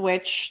birth,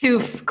 to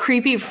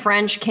creepy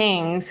French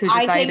kings who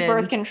decided. I take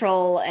birth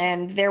control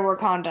and there were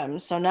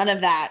condoms, so none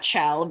of that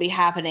shall be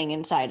happening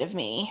inside of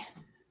me.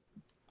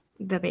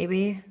 The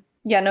baby?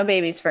 Yeah, no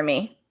babies for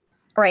me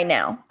right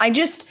now.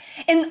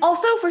 And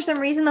also for some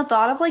reason, the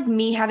thought of like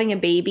me having a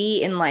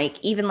baby in like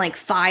even like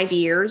 5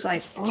 years,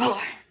 like,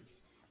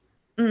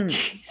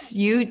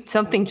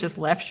 something just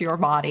left your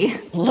body.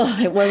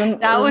 It wasn't.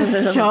 That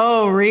was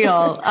so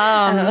real.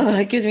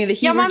 It gives me the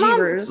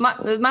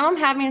heebie-jeebers. My mom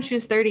had me when she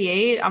was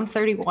 38. I'm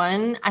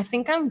 31. I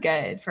think I'm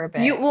good for a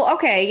bit.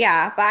 Okay,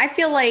 yeah, but I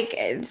feel like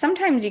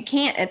sometimes you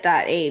can't at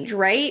that age,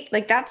 right?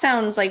 Like that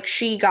sounds like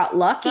she got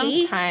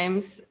lucky.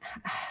 Sometimes.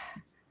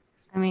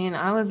 I mean,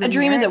 I was a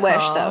dream is a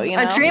wish, though. You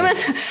know, a dream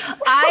is.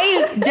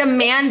 I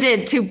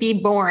demanded to be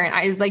born.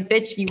 I was like,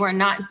 "Bitch, you are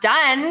not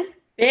done."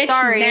 Bitch,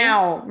 sorry.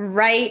 Now,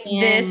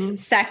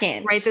 this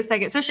second. Right this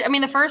second. So,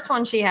 the first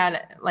one she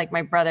had, like,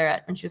 my brother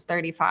when she was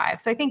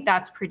 35. So I think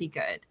that's pretty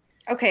good.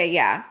 Okay,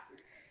 yeah.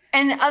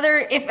 And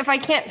if I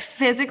can't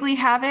physically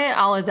have it,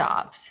 I'll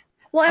adopt.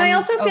 Well, and I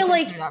also feel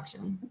like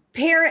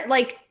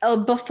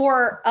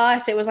before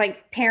us, it was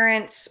like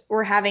parents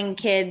were having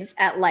kids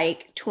at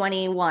like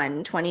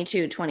 21,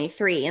 22,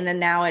 23. And then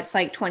now it's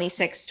like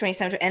 26,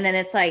 27, and then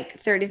it's like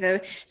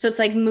 30. So it's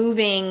like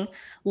moving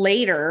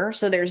later.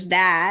 So there's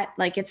that.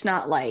 Like, it's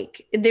not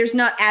like there's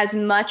not as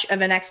much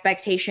of an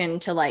expectation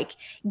to like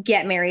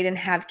get married and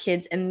have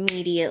kids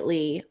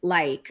immediately,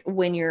 like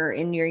when you're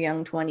in your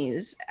young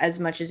 20s, as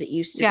much as it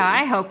used to be. Yeah,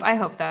 I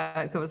hope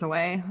that goes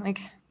away.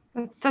 Like,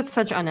 that's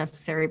such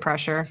unnecessary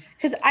pressure.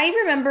 Because I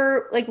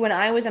remember, like, when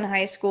I was in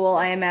high school,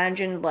 I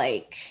imagined,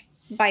 like,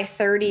 by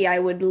 30, I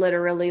would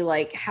literally,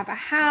 like, have a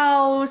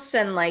house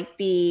and, like,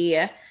 be,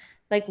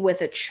 like,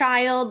 with a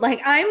child.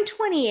 Like, I'm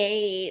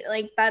 28.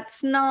 Like,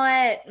 that's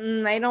not,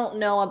 I don't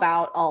know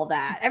about all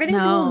that.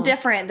 Everything's a little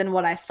different than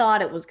what I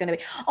thought it was going to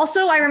be.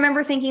 Also, I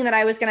remember thinking that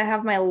I was going to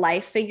have my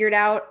life figured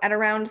out at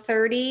around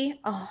 30.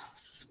 Oh,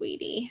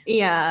 sweetie.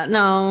 Yeah,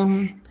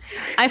 no.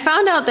 I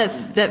found out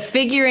that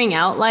figuring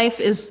out life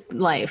is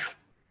life.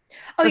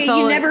 Oh, yeah,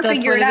 you never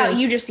figure it out.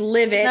 You just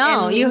live it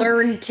and you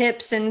learn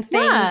tips and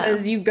things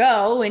as you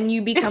go, and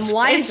you become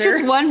wiser. It's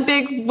just one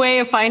big way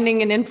of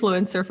finding an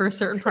influencer for a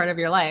certain part of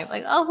your life.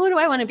 Like, oh, who do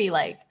I want to be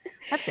like?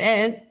 That's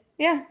it.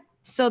 Yeah.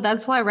 So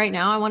that's why right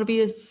now I want to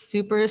be a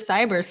super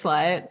cyber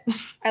slut.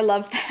 I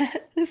love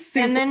that.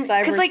 Super and then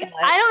because like slut.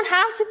 I don't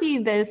have to be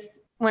this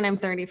when I'm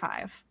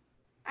 35.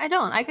 I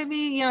don't. I could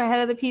be,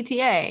 head of the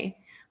PTA.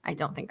 I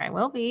don't think I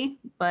will be,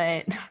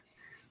 but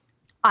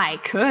I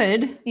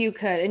could. You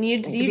could, and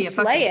you'd be a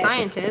slay fucking it.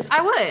 Scientist.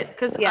 I would,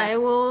 because I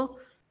will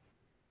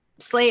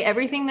slay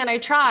everything that I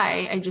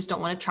try. I just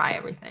don't want to try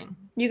everything.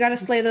 You got to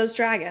slay those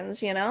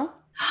dragons,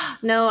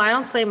 No, I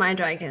don't slay my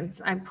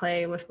dragons. I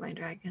play with my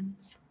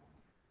dragons.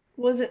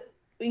 Was it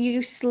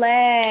you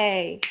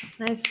slay?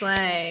 I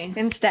slay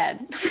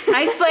instead.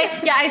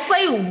 I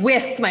slay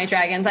with my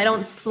dragons. I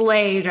don't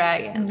slay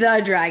dragons.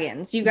 The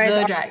dragons. You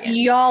guys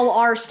y'all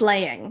are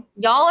slaying.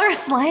 Y'all are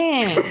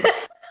slaying.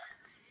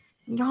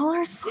 Y'all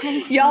are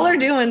slaying. Y'all are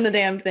doing the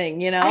damn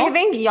thing, I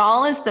think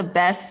y'all is the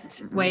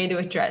best way to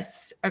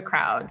address a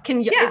crowd.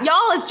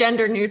 Y'all is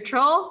gender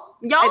neutral.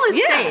 Y'all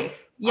is safe.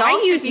 Y'all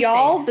I use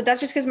y'all, safe. but that's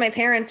just because my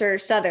parents are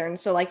Southern.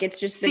 So like it's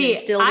just been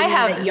instilled in me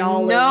that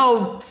y'all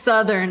no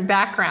Southern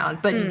background,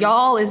 but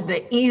y'all is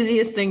the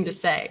easiest thing to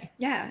say.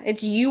 Yeah,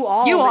 it's you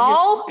all. You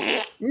all?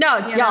 No,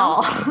 it's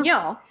y'all.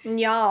 Y'all.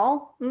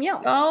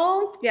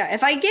 Oh. Yeah,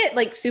 if I get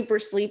like super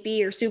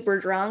sleepy or super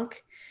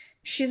drunk,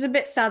 she's a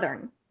bit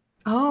Southern.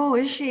 Oh,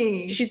 is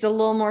she? She's a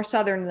little more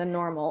Southern than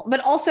normal.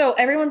 But also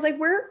everyone's like,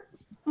 where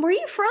are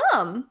you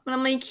from? And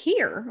I'm like,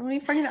 here. What are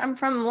you fucking? I'm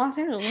from Los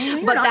Angeles.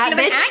 But that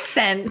bitch,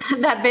 accent.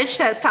 That bitch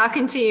that's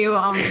talking to you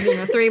on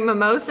Three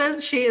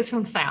Mimosas, she is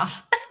from the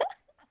South.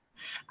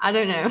 I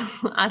don't know.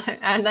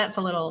 And that's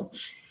a little.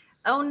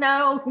 Oh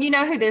no, you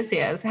know who this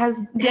is?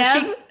 Has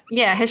Deb?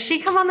 Has she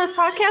come on this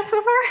podcast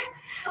with her?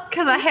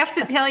 Because I have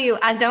to tell you,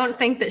 I don't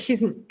think that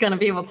she's going to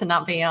be able to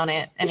not be on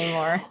it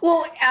anymore.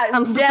 Well,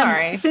 I'm Deb,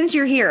 sorry. Since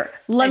you're here,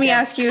 let me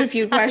ask you a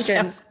few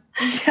questions.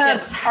 Deb,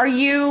 Yes.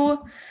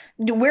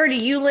 Where do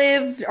you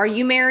live? Are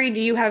you married?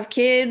 Do you have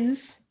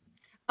kids?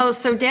 Oh,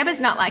 so Deb is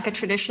not like a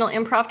traditional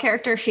improv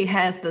character. She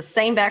has the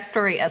same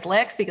backstory as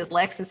Lex because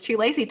Lex is too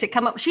lazy to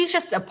come up. She's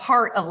just a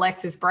part of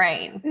Lex's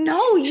brain.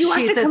 No, you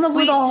have to come up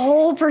with a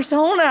whole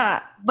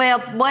persona.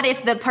 Well, what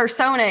if the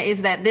persona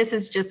is that this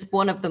is just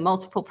one of the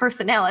multiple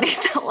personalities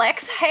that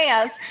Lex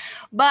has?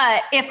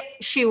 But if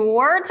she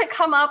were to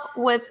come up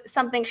with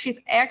something, she's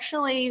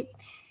actually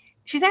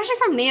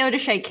from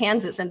Neodesha,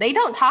 Kansas, and they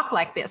don't talk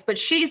like this, but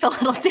she's a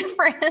little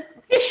different.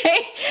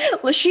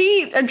 Well,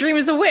 a dream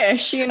is a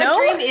wish, A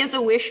dream is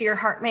a wish your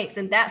heart makes,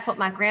 and that's what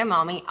my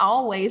grandmommy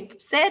always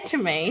said to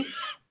me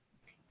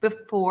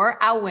before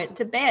I went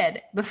to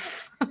bed.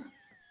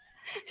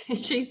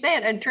 She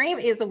said, a dream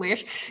is a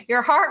wish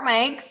your heart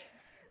makes.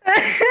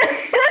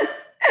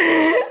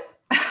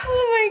 Oh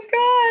my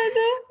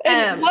God.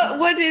 And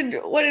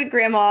what did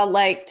grandma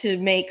like to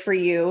make for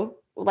you?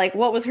 Like,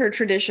 what was her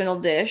traditional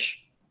dish?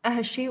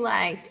 She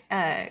liked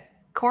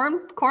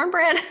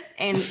cornbread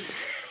and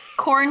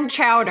corn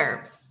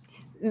chowder.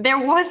 There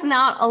was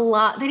not a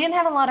lot. They didn't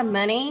have a lot of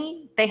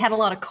money. They had a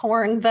lot of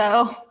corn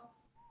though.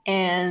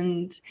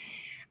 And,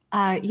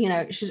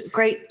 she's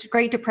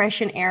Great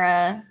Depression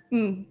era.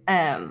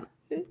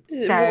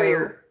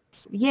 Warrior.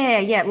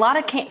 Yeah. A lot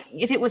of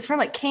if it was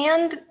from a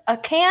can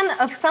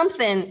of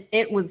something,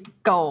 it was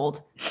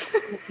gold.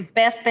 It's the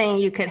best thing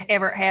you could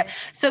ever have.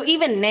 So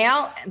even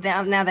now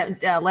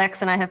that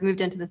Lex and I have moved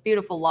into this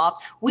beautiful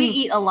loft, we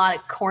eat a lot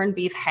of corned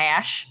beef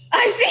hash.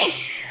 I see.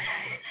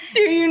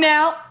 Do you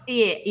now?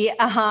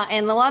 Yeah,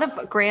 and a lot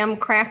of graham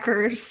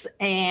crackers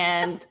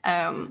and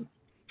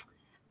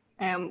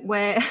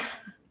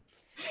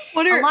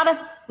what are a lot of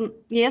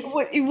yes.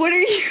 What are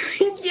you?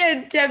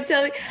 Yeah, Deb,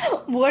 tell me.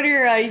 What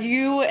are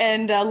you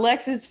and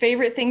Lex's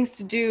favorite things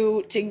to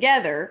do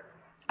together?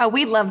 Oh,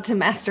 we love to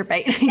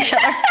masturbate each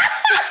other.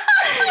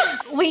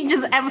 We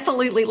just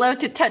absolutely love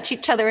to touch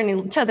each other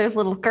in each other's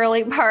little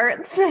girly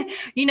parts.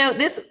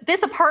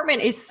 This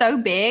apartment is so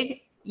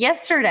big.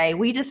 Yesterday,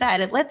 we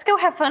decided, let's go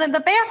have fun in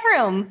the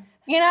bathroom,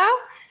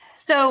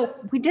 So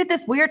we did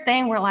this weird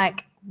thing where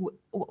like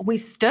we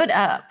stood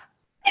up.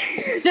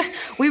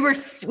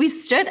 We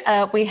stood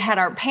up. We had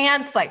our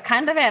pants like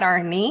kind of at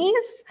our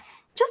knees,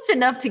 just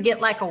enough to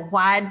get like a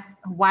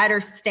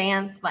wider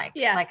stance, like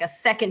a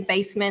second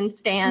baseman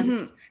stance.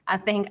 Mm-hmm. I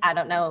think, I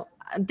don't know.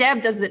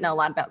 Deb doesn't know a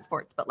lot about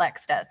sports, but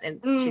Lex does,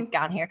 and she's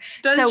gone here.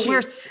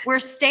 We're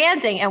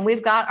standing, and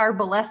we've got our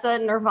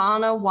Balesa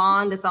Nirvana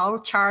wand. It's all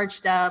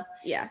charged up.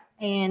 Yeah.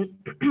 And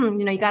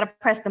you got to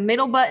press the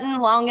middle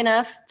button long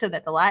enough so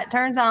that the light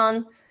turns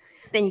on.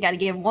 Then you got to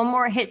give one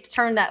more hit to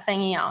turn that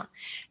thingy on.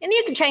 And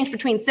you can change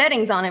between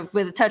settings on it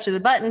with a touch of the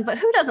button, but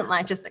who doesn't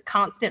like just a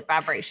constant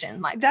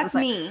vibration? Like that's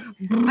me.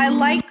 I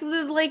like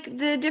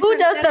the different who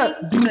does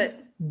settings,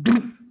 but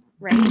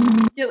right?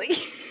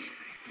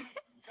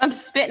 I'm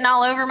spitting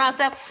all over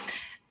myself.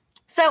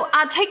 So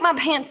I take my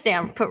pants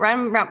down, put right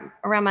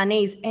around my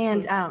knees,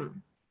 and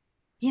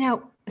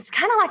it's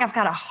kind of like I've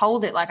got to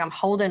hold it like I'm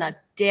holding a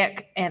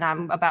dick and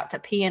I'm about to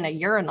pee in a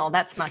urinal.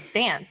 That's my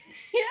stance.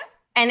 Yeah.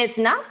 And it's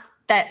not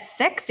that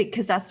sexy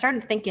because I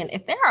started thinking,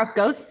 if there are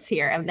ghosts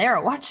here and they're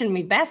watching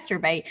me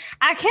masturbate,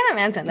 I can't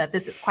imagine that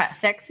this is quite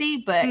sexy,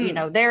 but you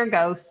know, they're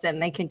ghosts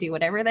and they can do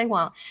whatever they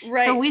want.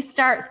 Right. So we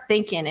start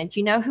thinking, and do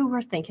you know who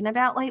we're thinking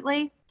about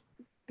lately?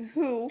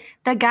 Who?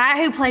 The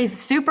guy who plays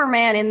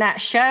Superman in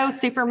that show,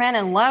 Superman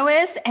and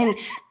Lois. And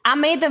I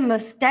made the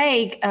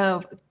mistake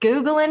of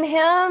Googling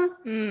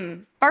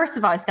him. First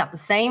of all, he's got the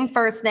same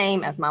first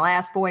name as my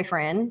last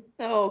boyfriend.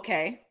 Oh,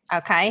 okay.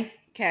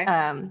 Okay.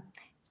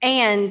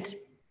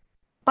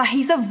 But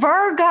he's a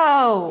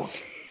Virgo.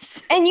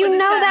 And you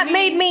know that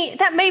made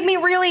me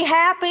really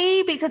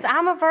happy because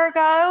I'm a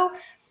Virgo.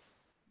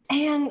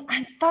 And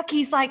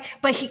he's like,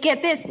 but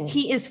get this,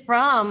 he is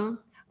from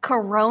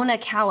Corona,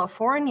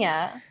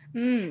 California.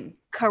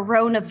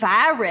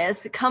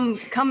 Coronavirus,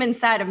 come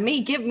inside of me.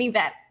 Give me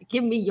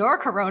your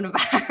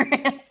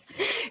coronavirus.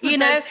 You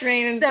know,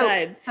 strain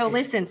inside. So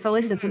listen. So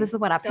this is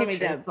what I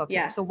picture.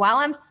 So while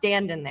I'm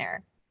standing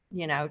there,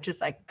 you know,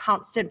 just like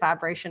constant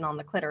vibration on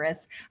the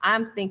clitoris,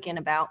 I'm thinking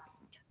about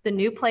the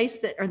new place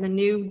the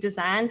new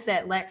designs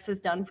that Lex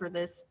has done for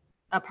this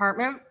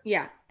apartment.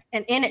 Yeah.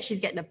 And in it, she's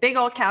getting a big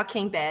old cow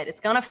king bed.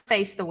 It's going to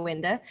face the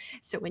window.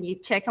 So when you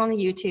check on the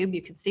YouTube,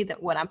 you can see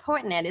that what I'm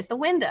pointing at is the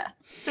window.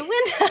 The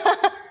window.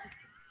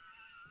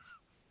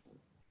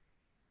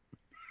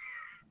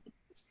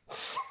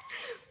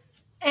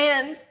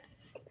 and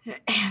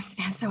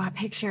so I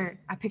picture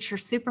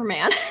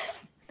Superman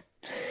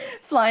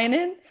flying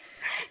in.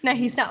 No,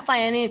 he's not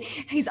flying in.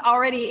 He's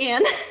already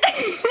in.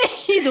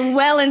 He's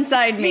well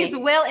inside me. He's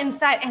well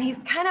inside. And he's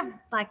kind of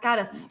like got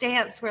a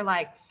stance where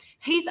like,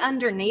 he's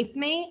underneath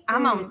me.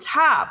 I'm on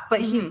top,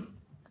 but he's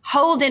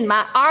holding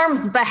my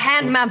arms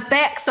behind my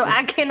back so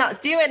I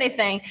cannot do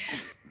anything.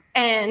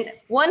 And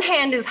one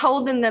hand is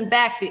holding them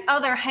back. The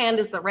other hand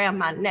is around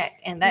my neck.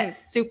 And that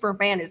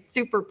Superman is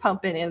super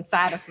pumping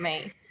inside of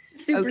me.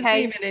 Super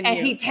semen in and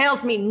you. he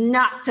tells me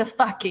not to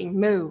fucking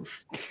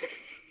move.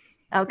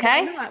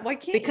 Okay? Why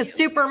can't because you?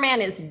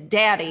 Superman is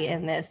daddy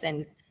in this,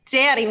 and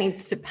daddy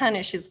needs to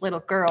punish his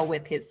little girl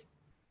with his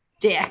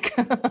dick.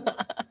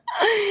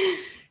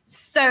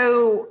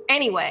 So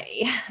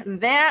anyway,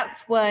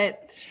 that's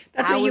what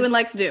you and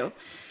Lex do.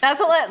 That's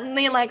what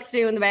me and Lex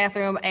do in the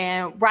bathroom.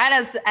 And right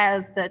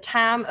as the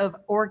time of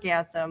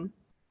orgasm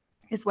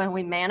is when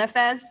we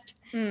manifest.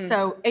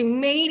 So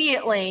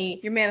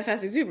immediately you're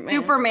manifesting Superman.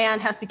 Superman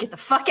has to get the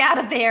fuck out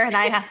of there, and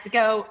I have to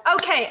go,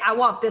 okay, I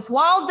want this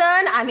wall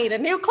done. I need a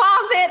new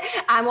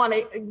closet. I want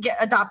to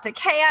adopt a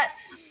cat.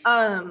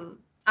 I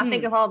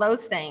think of all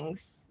those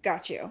things.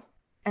 Got you.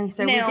 And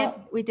so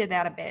we did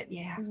that a bit.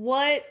 Yeah.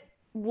 What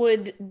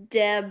would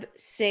Deb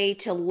say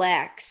to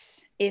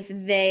Lex if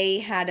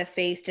they had a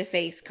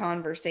face-to-face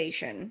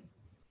conversation?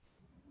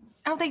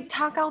 Oh, they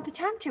talk all the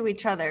time to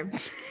each other.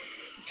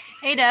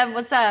 Hey, Deb,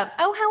 what's up?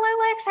 Oh,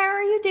 hello, Lex. How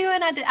are you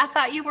doing? I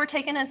thought you were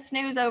taking a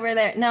snooze over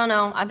there.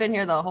 No, I've been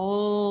here the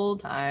whole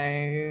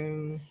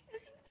time.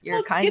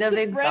 You're kind of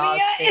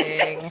exhausting.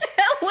 Is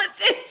that what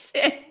this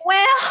is?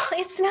 Well,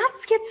 it's not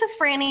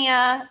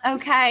schizophrenia,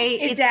 okay?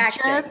 It's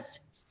acting.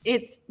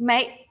 It's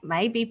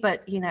maybe,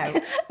 but you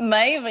know.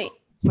 Maybe.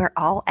 We're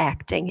all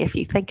acting if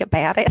you think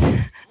about it.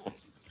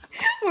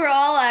 We're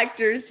all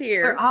actors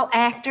here. We're all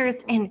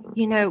actors, and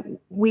you know,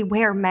 we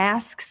wear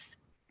masks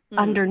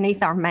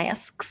underneath our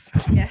masks.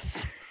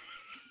 Yes.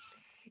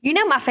 You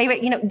know, my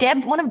favorite,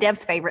 one of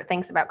Deb's favorite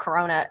things about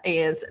Corona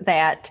is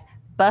that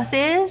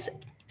buses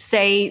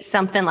say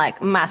something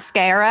like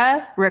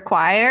mascara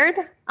required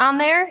on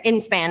there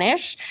in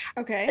Spanish.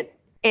 Okay.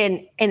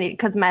 And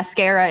because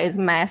mascara is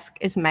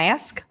mask,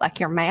 like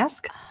your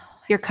mask.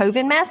 Your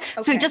COVID mask.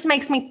 Okay. So it just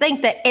makes me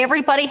think that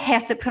everybody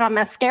has to put on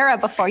mascara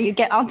before you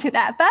get onto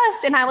that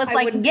bus. And I was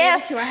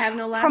yes, I have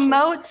no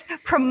lashes.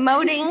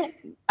 Promoting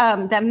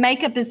that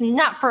makeup is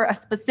not for a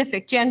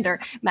specific gender.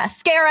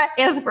 Mascara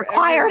is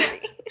required.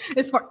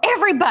 It's for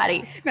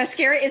everybody.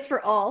 Mascara is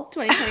for all.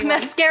 2021.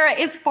 Mascara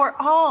is for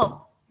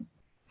all.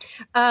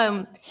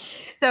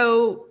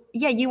 So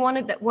yeah, you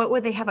wanted that. What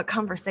would they have a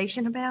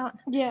conversation about?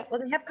 Yeah. Well,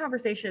 they have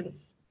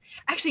conversations.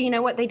 Actually, you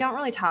know what? They don't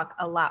really talk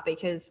a lot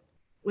because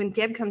when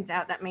Deb comes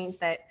out, that means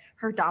that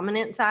her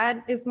dominant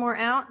side is more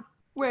out.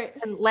 Right.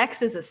 And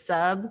Lex is a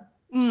sub.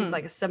 She's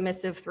like a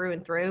submissive through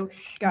and through.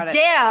 Got it.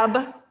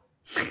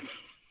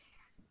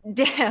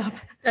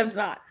 Deb's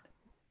not.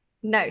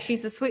 No,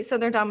 she's a sweet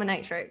Southern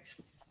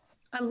dominatrix.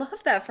 I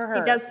love that for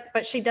her.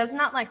 But she does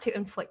not like to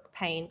inflict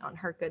pain on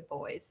her good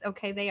boys.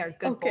 Okay, they are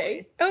good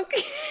boys.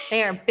 Okay.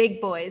 They are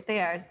big boys. They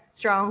are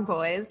strong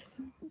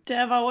boys.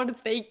 Deb, I want to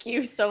thank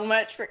you so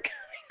much for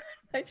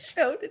coming on my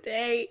show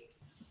today.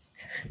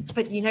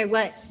 But you know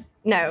what?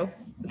 No,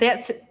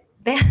 this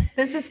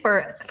is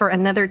for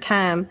another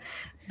time.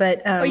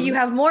 But you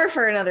have more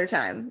for another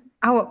time.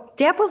 Oh,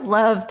 Deb would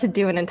love to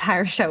do an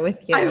entire show with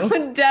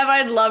you. Deb,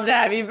 I'd love to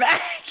have you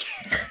back.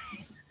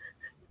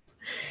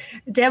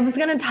 Deb was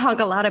going to talk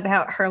a lot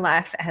about her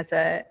life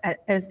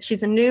as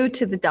she's new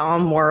to the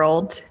dom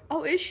world.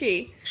 Oh, is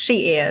she?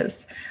 She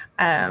is.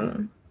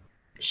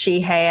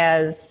 She's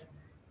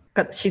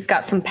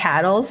got some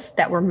paddles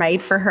that were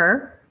made for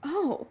her.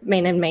 Oh.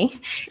 Meaning me.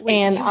 Wait,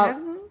 And do you have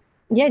them?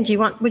 Yeah,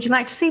 would you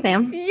like to see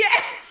them? Yeah.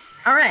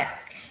 All right.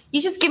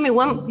 You just give me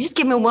one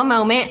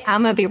moment.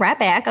 I'm gonna be right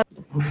back.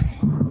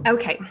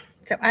 Okay.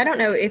 So I don't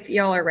know if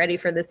y'all are ready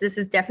for this. This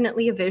is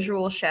definitely a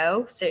visual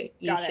show. So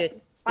you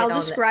should I'll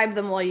describe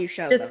them while you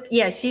show them.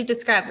 Yes, you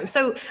describe them.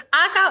 So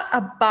I got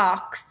a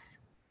box,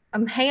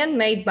 a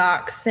handmade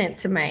box sent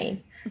to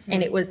me,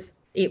 and it was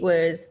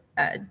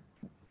the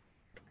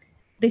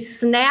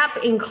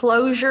snap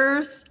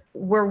enclosures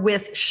were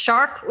with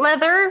shark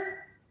leather.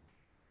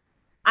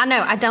 I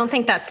know, I don't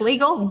think that's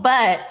legal,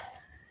 but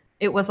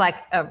it was like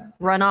a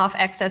runoff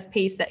excess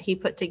piece that he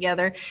put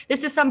together.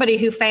 This is somebody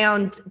who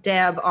found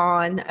Deb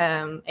on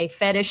a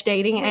fetish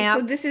dating app.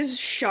 So this is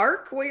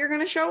shark, what you're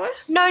going to show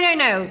us? No.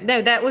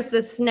 That was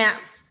the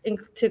snaps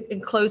to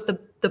enclose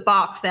the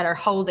box that are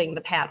holding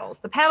the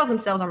paddles. The paddles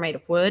themselves are made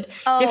of wood,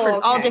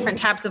 all different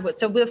types of wood.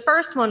 So the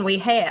first one we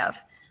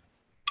have.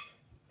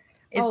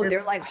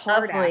 They're like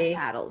hard ass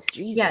paddles.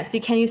 Jesus. Yeah. So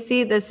can you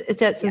see this? It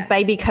says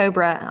Baby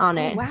Cobra on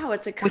it. Oh, wow,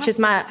 it's a custom which is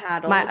my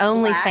paddle. my It's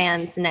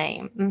OnlyFans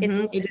name.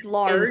 Mm-hmm. It's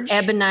large. It's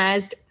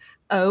ebonized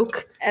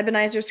oak.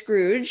 Ebenezer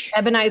Scrooge.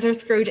 Ebenezer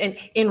Scrooge, and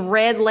in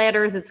red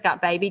letters, it's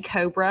got Baby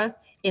Cobra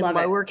in Love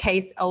it.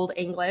 lowercase Old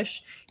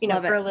English. You know,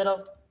 Love for it. a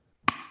little.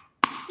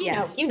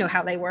 You know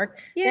how they work.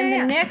 Yeah.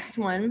 Then the next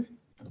one.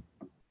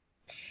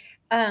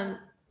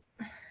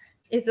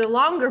 Is the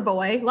long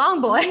boy. Long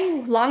boy.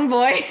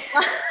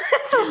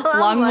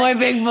 Long boy,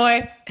 big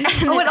boy.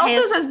 Oh, it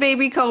also says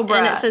Baby Cobra.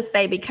 And it says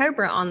Baby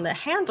Cobra on the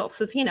handle.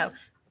 So,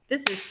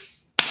 this is.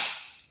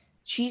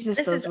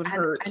 Jesus, those would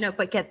hurt. I know,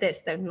 but get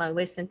this. Though, no,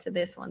 listen to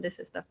this one. This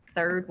is the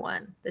third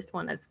one. This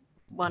one is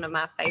one of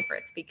my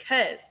favorites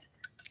because.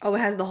 Oh, it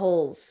has the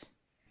holes.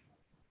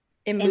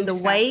 It moves and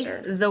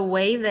the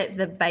way that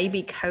the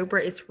Baby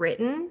Cobra is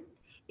written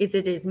is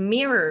it is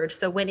mirrored.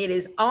 So when it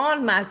is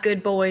on my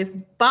good boy's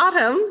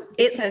bottom,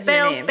 it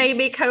spells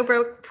Baby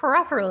Cobra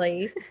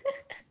properly.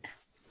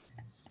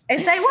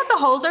 Is that what the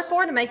holes are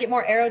for? To make it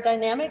more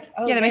aerodynamic?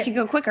 Oh, yeah, to make it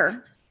go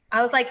quicker.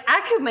 I was like,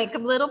 I could make a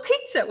little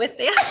pizza with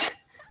this.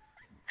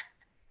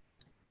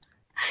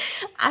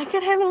 I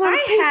could have a little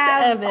pizza.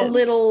 I have a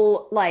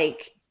little,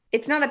 like,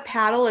 it's not a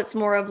paddle. It's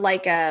more of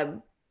like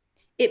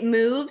it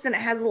moves and it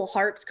has little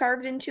hearts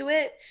carved into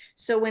it.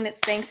 So when it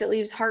spanks, it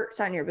leaves hearts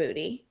on your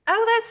booty.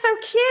 Oh, that's so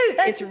cute.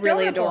 It's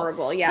really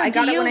adorable. Yeah, so I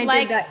got it when I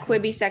did that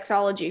Quibi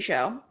sexology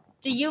show.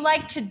 Do you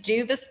like to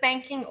do the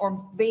spanking or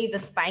be the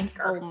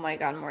spanker? Oh my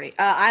God, Morty.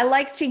 I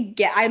love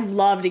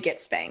to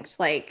get spanked.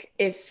 Like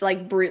if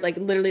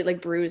literally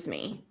bruise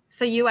me.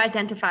 So you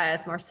identify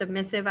as more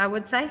submissive, I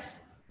would say?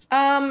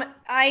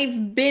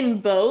 I've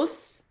been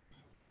both,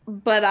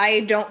 but I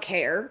don't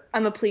care.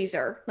 I'm a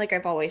pleaser, like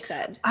I've always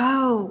said.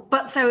 Oh,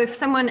 but so if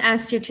someone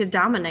asked you to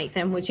dominate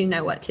them, would you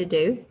know what to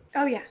do?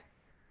 Oh yeah.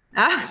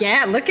 Oh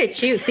yeah, look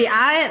at you. See,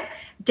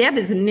 Deb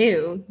is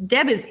new.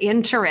 Deb is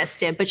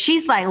interested, but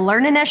she's like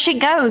learning as she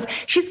goes.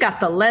 She's got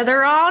the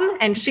leather on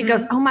and she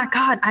goes, oh my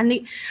God, I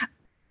need.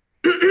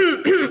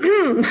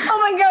 Oh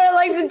my God, I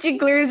like that she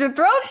clears her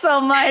throat so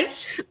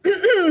much.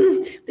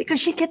 Because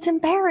she gets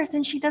embarrassed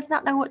and she does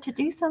not know what to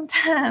do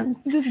sometimes.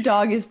 This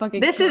dog is fucking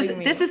This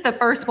is the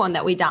first one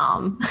that we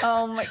dom.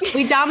 Oh my God.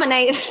 We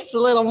dominate the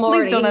little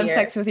Morty. Please don't have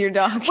sex with your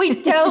dog.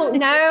 We don't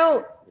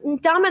know.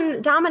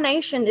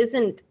 Domination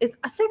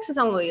sex is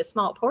only a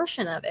small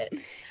portion of it.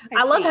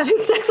 I love having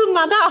sex with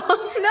my dog.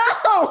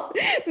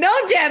 No,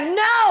 Deb,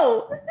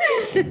 no.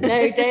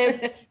 No,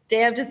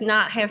 Deb does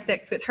not have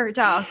sex with her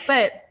dog.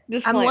 But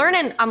I'm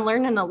learning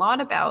a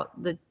lot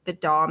about the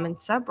dom and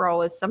sub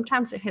role. Is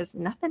sometimes it has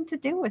nothing to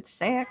do with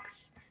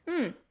sex.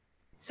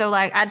 So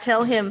like I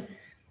tell him,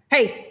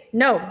 hey,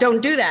 no,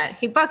 don't do that.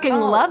 He fucking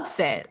loves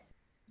it.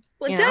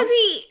 Well, does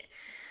he?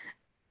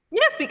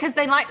 Yes, because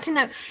they like to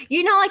know,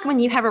 like when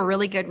you have a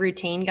really good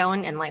routine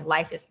going and like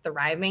life is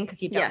thriving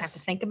because you don't have to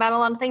think about a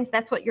lot of things.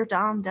 That's what your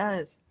dom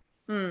does.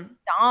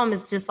 Dom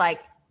is just like,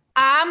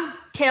 I'm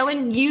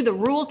telling you the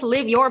rules to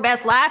live your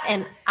best life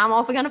and I'm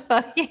also going to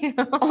fuck you.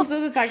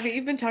 Also the fact that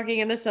you've been talking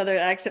in a Southern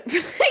accent for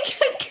like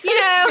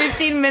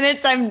 15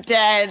 minutes, I'm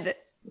dead.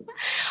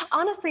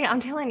 Honestly, I'm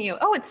telling you,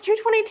 it's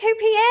 2:22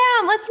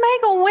 p.m. Let's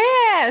make a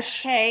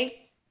wish. Okay.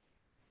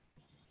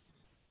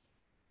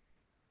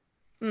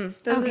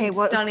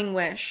 Stunning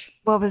wish.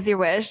 What was your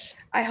wish?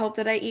 I hope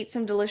that I eat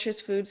some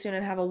delicious food soon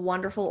and have a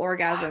wonderful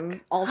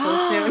orgasm also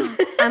soon.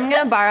 I'm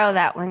gonna borrow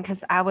that one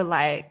because I would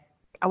love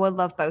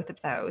both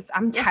of those.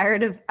 I'm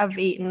tired of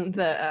eating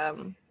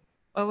the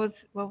what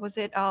was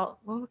it all?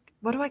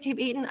 What do I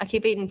keep eating? I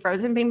keep eating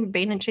frozen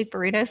bean and cheese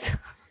burritos.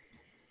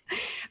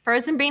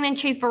 Frozen bean and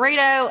cheese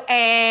burrito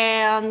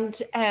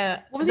and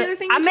what was the other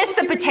thing? I miss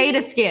the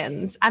potato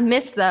skins. I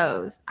miss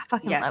those. I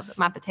fucking love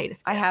my potato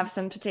skins. I have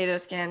some potato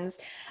skins.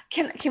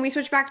 Can we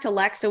switch back to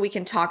Lex so we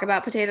can talk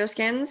about potato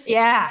skins?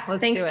 Yeah.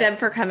 Thanks, Deb,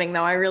 for coming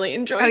though. I really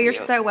enjoyed it. Oh, you're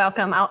so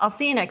welcome. I'll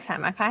see you next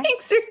time, okay?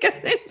 Thanks for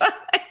coming. Bye.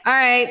 All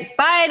right.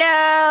 Bye,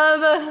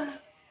 Deb.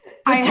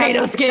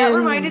 Potato skins. That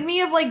reminded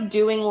me of like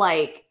doing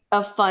like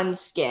a fun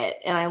skit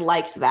and I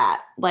liked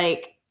that.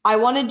 Like I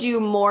want to do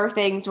more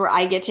things where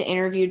I get to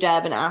interview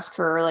Deb and ask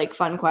her like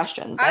fun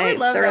questions. I would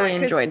love thoroughly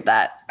that, enjoyed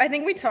that. I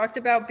think we talked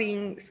about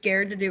being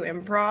scared to do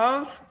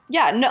improv.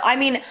 Yeah, no, I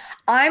mean,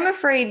 I'm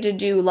afraid to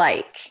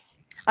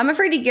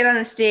get on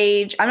a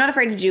stage. I'm not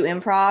afraid to do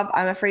improv.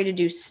 I'm afraid to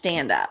do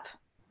stand up.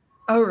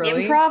 Oh,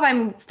 really? Improv,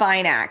 I'm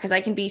fine at because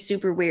I can be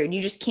super weird.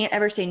 You just can't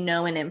ever say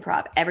no in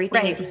improv.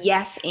 Everything is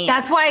yes and.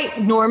 That's why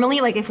normally,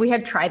 like if we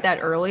had tried that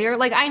earlier,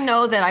 like I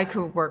know that I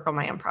could work on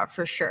my improv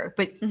for sure.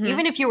 But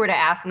even if you were to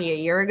ask me a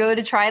year ago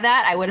to try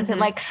that, I would have been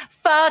like,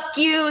 fuck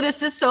you,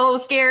 this is so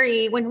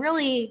scary. When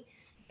really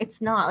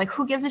it's not. Like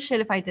who gives a shit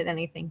if I did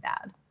anything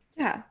bad?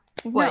 Yeah.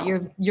 What, No.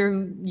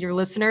 your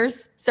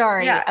listeners?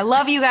 Sorry. Yeah. I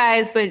love you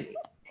guys, but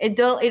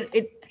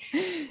it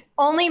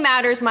only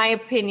matters my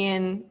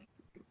opinion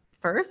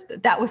first.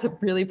 That was a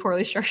really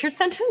poorly structured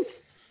sentence.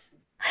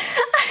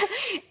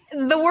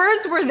 The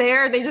words were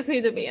there. They just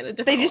need to be in a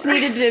different They just order.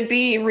 needed to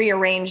be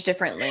rearranged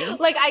differently.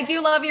 Like I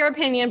do love your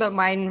opinion, but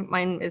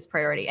mine is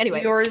priority.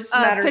 Anyway, Yours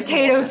matters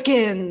potato more.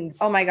 skins.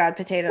 Oh my God,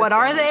 potatoes. What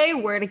are they?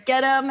 Where to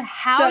get them?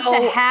 How So-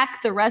 to hack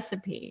the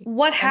recipe?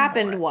 What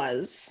happened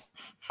was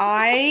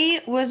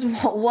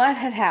what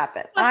had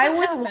happened? I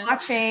was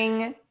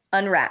watching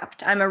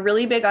Unwrapped. I'm a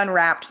really big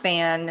Unwrapped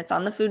fan. It's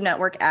on the Food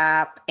Network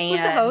app. And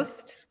Who's the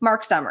host?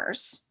 Mark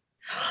Summers.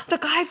 The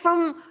guy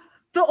from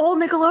the old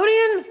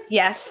Nickelodeon?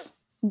 Yes.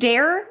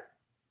 Dare?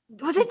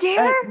 Was it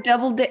Dare?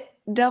 Double.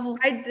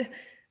 I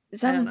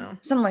don't know.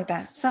 Something like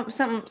that.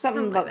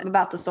 Something like that.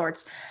 about the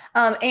sorts.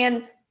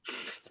 And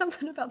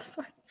Something about the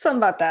story. something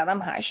about that.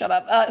 I'm high. Shut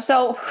up.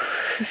 So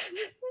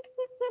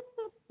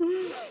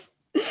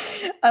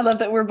I love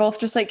that we're both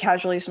just like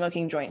casually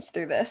smoking joints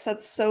through this.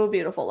 That's so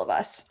beautiful of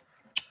us.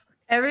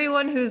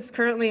 Everyone who's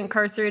currently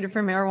incarcerated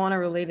for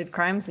marijuana-related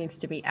crimes needs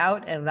to be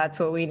out, and that's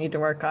what we need to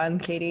work on,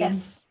 Katie.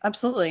 Yes,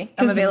 absolutely. I'm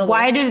Because available.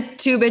 why do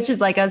two bitches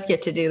like us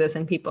get to do this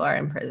and people are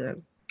in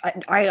prison?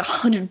 I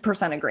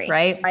 100% agree.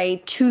 Right?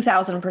 I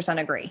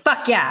 2000% agree.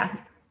 Fuck yeah.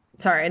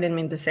 Sorry, I didn't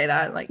mean to say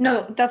that. Like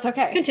No, that's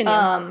okay.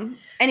 Continue.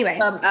 Anyway,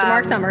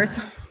 Mark Summers.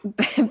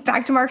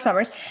 back to Mark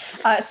Summers.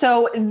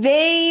 So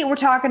they were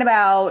talking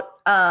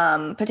about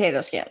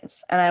potato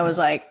skins, and I was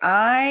like,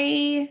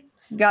 I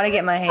gotta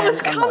get my hands. I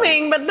was on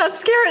coming, but that's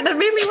scary. That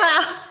made me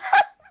laugh.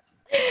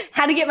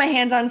 Had to get my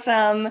hands on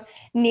some.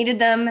 Needed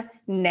them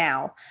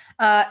now.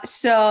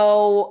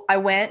 So I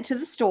went to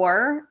the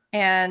store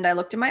and I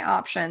looked at my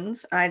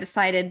options. And I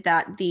decided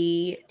that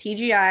the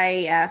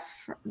TGI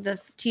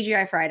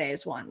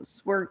Fridays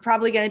ones were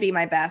probably going to be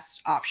my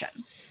best option.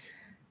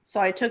 So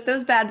I took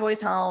those bad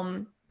boys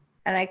home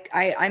and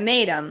I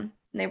made them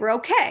and they were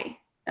okay.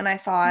 And I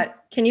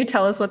thought, Can you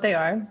tell us what they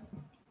are?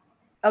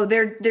 oh,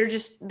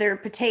 they're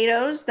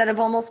potatoes that have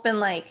almost been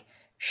like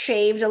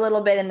shaved a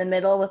little bit in the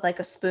middle with like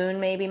a spoon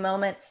maybe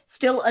moment.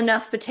 Still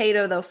enough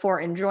potato though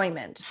for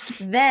enjoyment.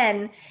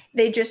 Then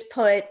they just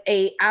put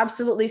a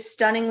absolutely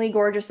stunningly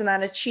gorgeous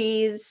amount of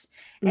cheese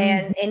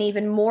and an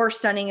even more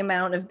stunning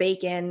amount of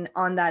bacon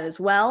on that as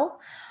well.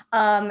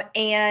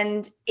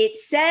 And it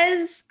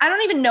says, I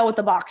don't even know what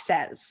the box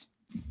says,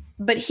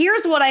 but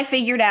here's what I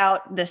figured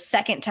out the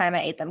second time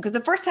I ate them. Because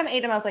the first time I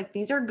ate them, I was like,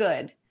 these are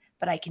good,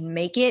 but I can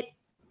make it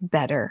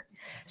better.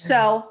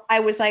 So I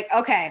was like,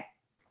 okay,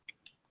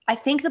 I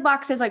think the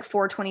box says like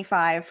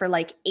 $4.25 for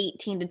like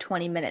 18 to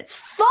 20 minutes.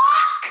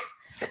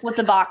 Fuck what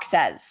the box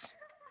says.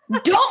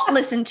 Don't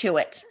listen to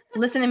it.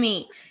 Listen to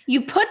me.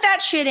 You put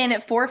that shit in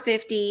at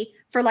 $4.50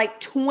 for like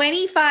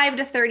 25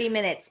 to 30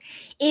 minutes.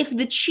 If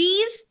the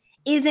cheese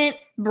isn't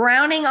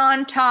browning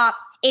on top,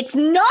 it's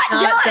not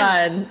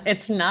done.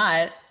 It's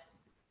not.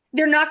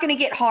 They're not going to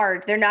get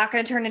hard. They're not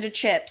going to turn into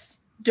chips.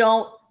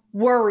 Don't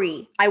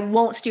worry. I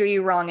won't steer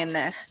you wrong in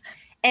this.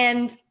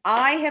 And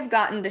I have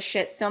gotten the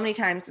shit so many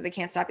times because I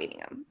can't stop eating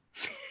them.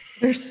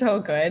 They're so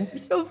good. They're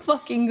so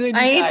fucking good.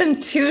 I ate them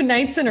 2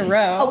 nights in a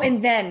row. Oh,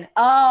 and then,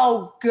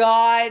 oh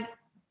God,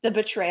 the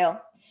betrayal.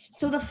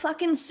 So the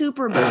fucking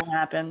Super Bowl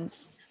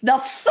happens. The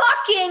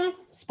fucking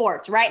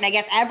sports, right? And I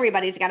guess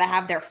everybody's got to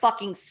have their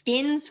fucking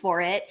skins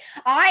for it.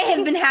 I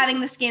have been having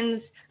the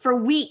skins for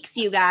weeks,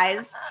 you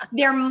guys.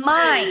 They're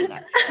mine.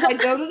 So I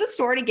go to the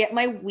store to get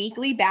my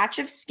weekly batch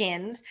of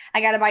skins.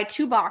 I got to buy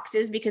 2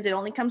 boxes because it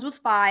only comes with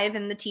 5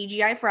 in the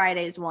TGI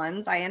Fridays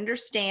ones. I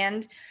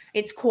understand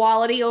it's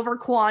quality over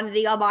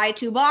quantity. I'll buy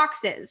 2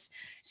 boxes.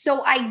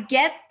 So I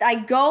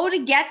go to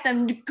get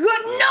them.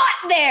 Good,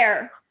 not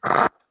there.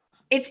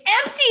 It's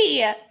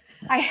empty.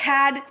 I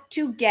had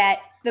to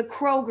get the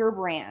Kroger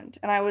brand.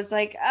 And I was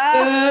like,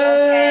 oh,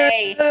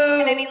 okay.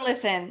 And I mean,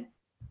 listen,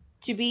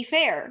 to be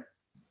fair,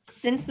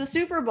 since the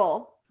Super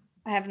Bowl,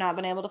 I have not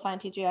been able to find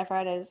TGI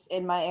Fridays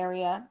in my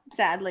area.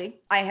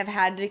 Sadly, I have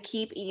had to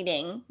keep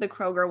eating the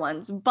Kroger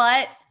ones,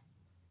 but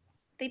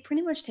they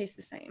pretty much taste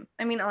the same.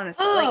 I mean,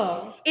 honestly,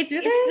 like it's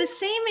the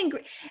same.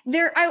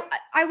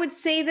 I would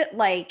say that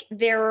like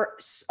they're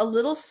a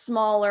little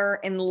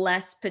smaller and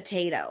less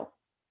potato.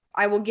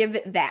 I will give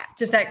it that.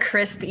 Does that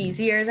crisp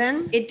easier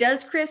then? It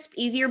does crisp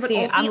easier, but See,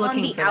 only I'm on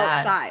the looking for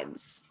that.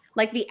 outsides.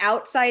 Like the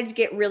outsides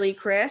get really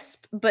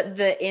crisp, but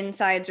the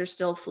insides are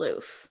still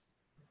floof.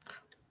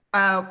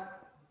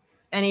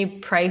 any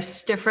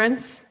price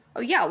difference? Oh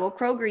yeah, well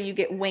Kroger you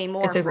get way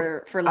more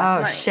for less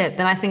money. Oh shit!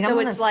 Then I think I'm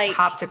gonna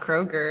hop to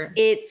Kroger.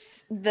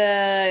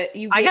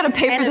 I gotta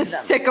pay for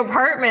this sick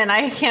apartment.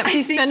 I can't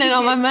be spending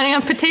all my money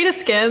on potato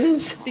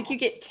skins. I think you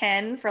get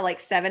 10 for like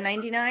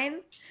 $7.99,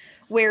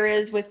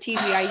 whereas with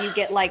TGI you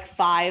get like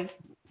 5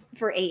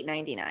 for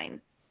 $8.99.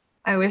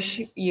 I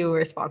wish you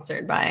were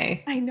sponsored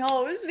by. I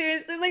know,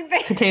 seriously,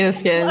 like potato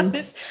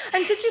skins.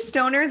 I'm such a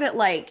stoner that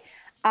like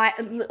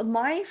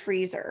my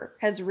freezer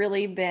has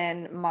really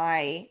been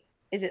my.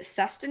 Is it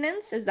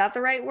sustenance? Is that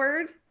the right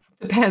word?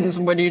 Depends.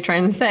 What are you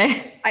trying to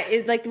say?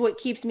 It's like what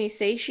keeps me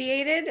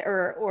satiated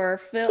or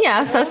filled.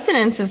 Yeah,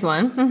 sustenance is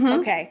one. Mm-hmm.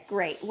 Okay,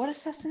 great. What does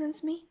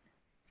sustenance mean?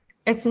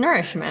 It's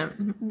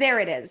nourishment. There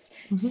it is.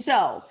 Mm-hmm.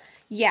 So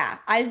yeah,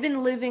 I've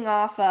been living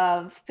off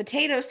of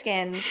potato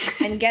skins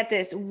and get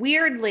this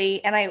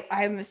weirdly, and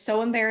I'm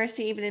so embarrassed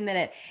to even admit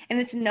it.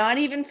 And it's not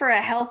even for a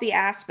healthy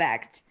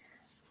aspect.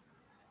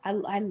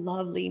 I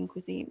love lean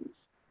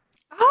cuisines.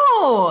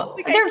 Oh,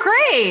 like they're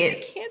great.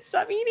 I can't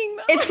stop eating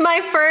them. It's my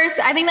first,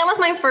 I think that was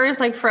my first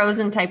like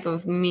frozen type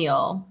of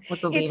meal was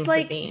the lean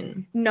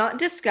cuisine. Not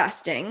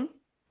disgusting.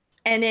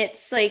 And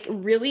it's like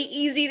really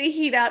easy to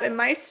heat up. And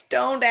my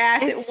stoned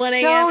ass at 1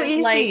 a.m.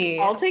 is like,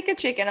 I'll take a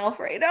chicken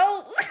Alfredo.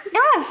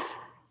 Yes.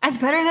 That's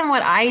better than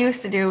what I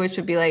used to do, which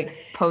would be like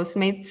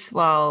Postmates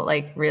while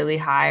like really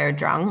high or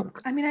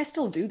drunk. I mean, I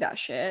still do that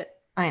shit.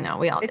 I know,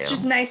 we all do. It's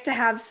just nice to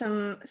have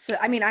some. So,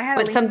 I mean, I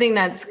had something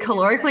that's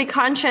calorically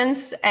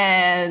conscious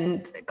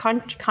and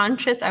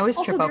conscious. I always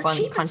trip up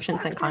on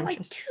conscience and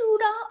conscious.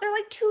 They're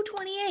like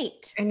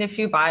 $2.28. And if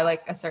you buy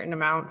like a certain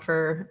amount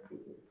for,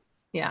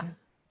 yeah,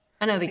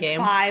 I know the game.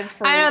 I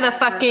know the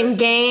fucking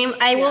game.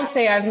 I will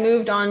say I've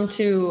moved on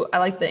to I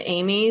like the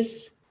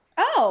Amy's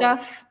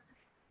stuff.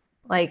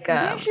 Like maybe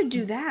I should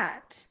do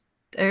that.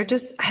 They're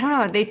just, I don't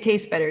know, they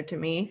taste better to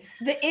me.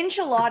 The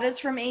enchiladas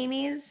from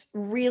Amy's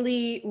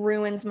really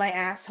ruins my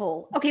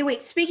asshole. Okay,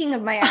 wait, speaking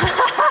of my asshole.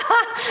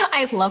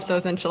 I love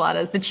those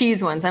enchiladas, the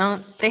cheese ones.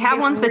 They have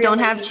ones that don't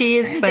have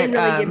cheese, but they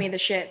really give me the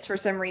shits for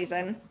some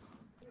reason.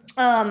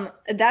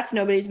 That's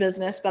nobody's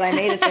business, but I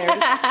made it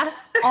theirs.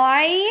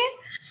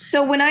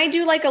 So when I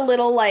do like a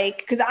little like,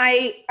 because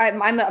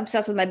I'm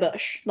obsessed with my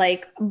bush.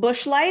 Like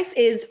bush life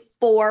is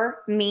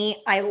for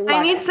me. I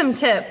need some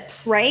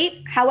tips.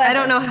 Right? However, I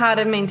don't know how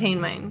to maintain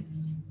mine.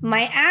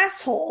 My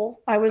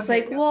asshole, I was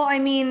well, I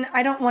mean,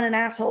 I don't want an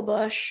asshole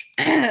bush.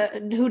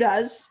 Who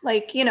does?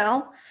 Like, you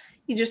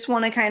you just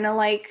want to kind of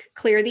like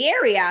clear the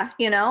area,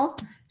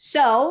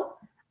 So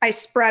I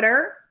spread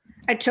her.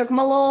 I took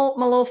my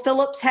little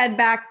Phillips head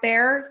back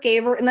there,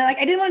 gave her, and then like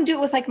I didn't want to do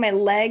it with like my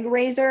leg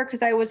razor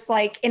because I was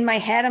like in my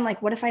head, I'm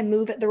like, what if I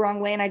move it the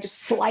wrong way and I just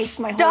slice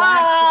my whole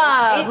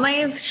ass?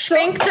 My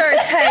sphincter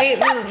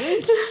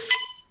tightened.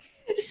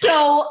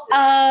 So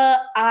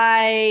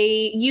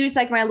I used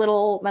like my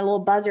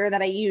little buzzer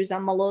that I use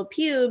on my little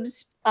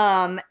pubes,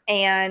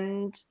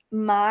 and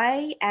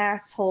my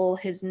asshole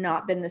has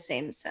not been the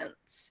same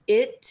since.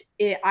 I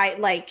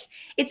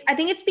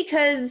think it's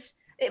because.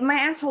 My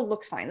asshole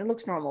looks fine. It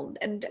looks normal.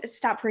 And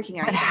stop freaking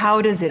out. But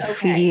how does it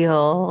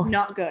feel?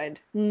 Not good.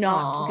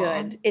 Not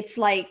good. It's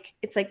like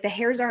the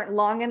hairs aren't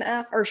long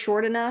enough or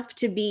short enough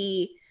to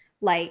be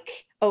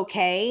like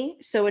okay.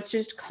 So it's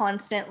just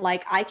constant.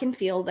 Like I can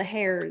feel the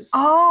hairs.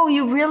 Oh,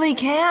 you really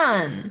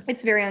can.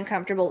 It's very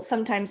uncomfortable.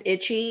 Sometimes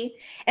itchy.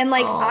 And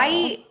like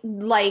I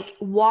like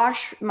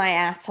wash my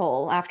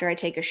asshole after I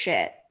take a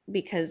shit.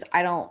 Because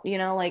I don't,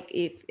 like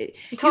if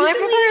toilet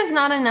paper is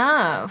not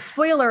enough.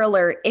 Spoiler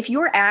alert: if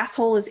your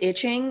asshole is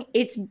itching,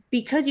 it's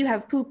because you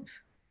have poop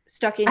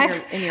stuck in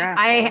your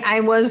asshole. I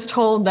was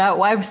told that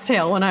wives'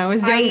 tale when I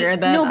was younger. I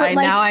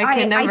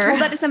told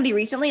that to somebody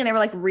recently, and they were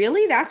like,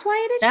 "Really? That's why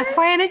it itches? That's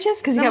why it itches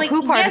because you have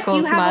poop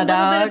particles." Yes, you have a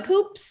little bit of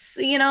poops.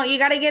 You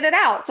got to get it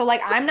out. So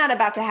like, I'm not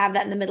about to have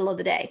that in the middle of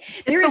the day.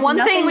 It's the one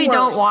thing we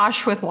don't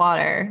wash with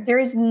water. There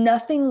is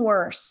nothing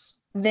worse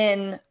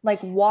than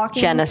like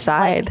walking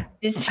genocide.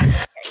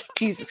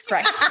 Jesus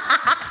Christ.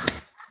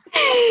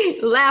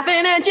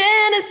 Laughing at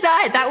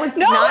genocide. That was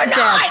not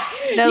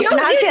Deb. That was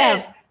not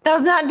Deb. That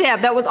was not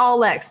Deb. That was all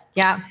Lex.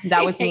 Yeah,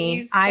 that was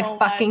me. I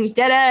fucking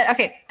did it.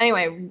 Okay.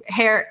 Anyway,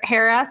 hair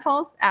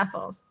assholes.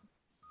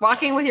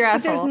 Walking with your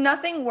asshole. But there's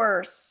nothing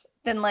worse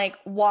than like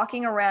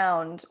walking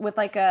around with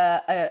like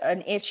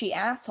an itchy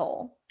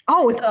asshole.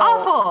 Oh, it's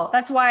awful.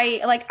 That's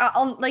why, like,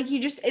 I'll like you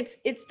just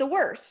it's the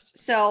worst.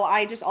 So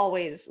I just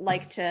always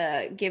like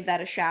to give that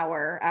a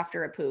shower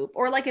after a poop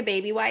or like a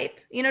baby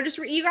wipe. Just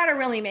you got to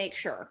really make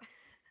sure.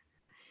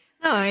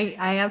 No, I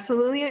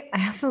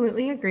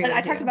absolutely agree.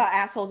 I talked about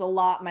assholes a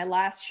lot in my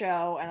last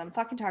show, and I'm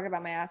fucking talking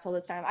about my asshole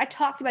this time. I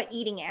talked about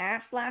eating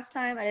ass last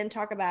time. I didn't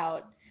talk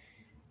about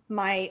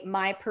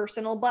my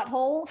personal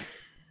butthole.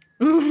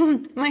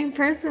 My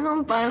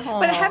personal butthole.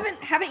 But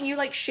haven't you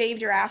like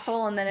shaved your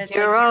asshole and then it's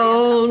your like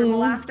really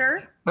uncomfortable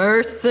after?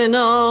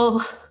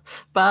 Personal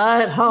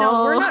butthole.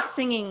 No, we're not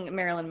singing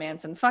Marilyn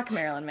Manson. Fuck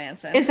Marilyn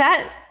Manson. Is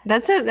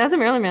that's a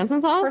Marilyn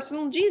Manson song?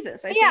 Personal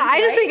Jesus. I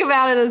just think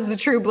about it as the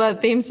True Blood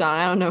theme song.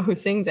 I don't know who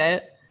sings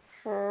it.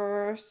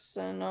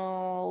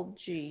 personal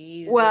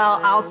Jesus. Well,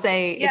 I'll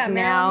say it's Marilyn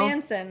now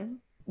Manson.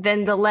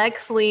 Then the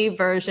Lex Lee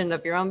version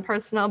of your own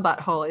personal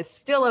butthole is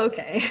still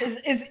okay.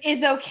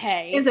 Is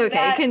okay. Is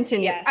okay.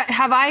 Continue. Yes.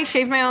 Have I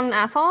shaved my own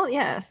asshole?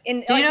 Yes.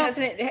 And Do you know?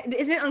 isn't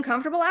it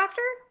uncomfortable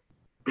after?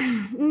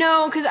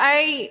 No, because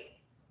I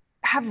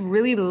have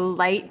really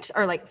light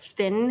or like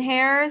thin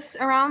hairs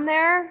around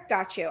there.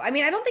 Got you. I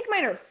mean, I don't think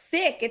mine are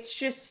thick. It's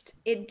just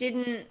it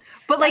didn't.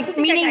 But like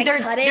meaning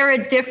they're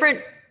a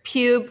different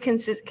pube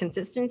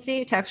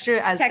consistency texture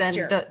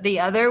than the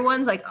other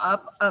ones, like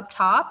up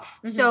top.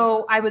 Mm-hmm.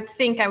 So I would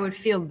think I would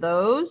feel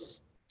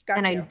those,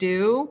 and I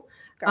do.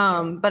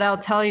 But I'll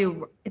tell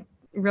you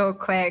real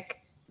quick.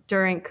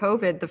 During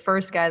COVID, the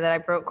first guy that I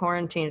broke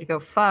quarantine to go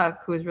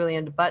fuck, who was really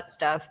into butt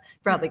stuff,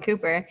 Bradley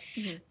Cooper.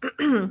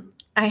 Mm-hmm.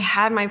 I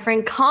had my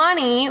friend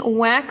Connie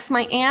wax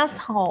my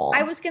asshole.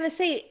 I was gonna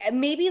say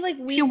maybe like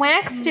she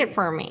waxed it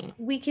for me.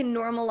 We can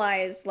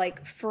normalize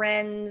like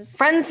friends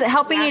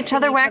helping each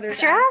other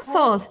wax your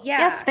assholes. Yeah.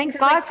 Yes, thank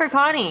God for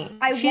Connie.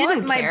 She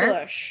want my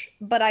bush,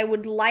 but I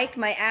would like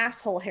my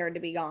asshole hair to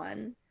be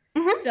gone.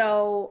 Mm-hmm.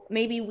 So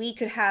maybe we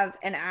could have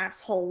an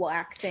asshole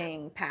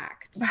waxing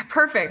pact.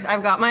 Perfect.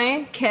 I've got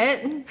my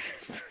kit.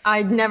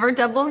 I'd never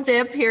double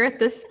dip here at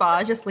this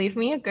spa. Just leave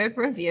me a good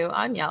review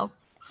on Yelp.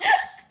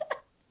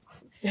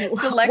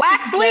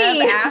 Wax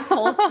Lee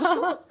assholes.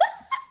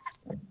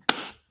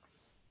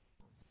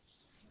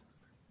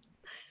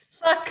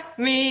 Fuck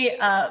me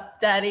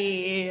up,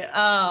 daddy.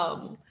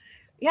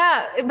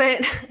 Yeah,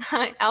 but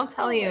I'll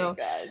tell you.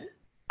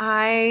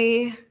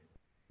 God.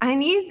 I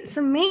need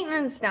some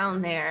maintenance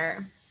down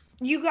there.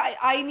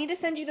 I need to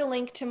send you the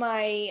link to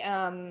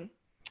my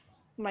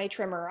my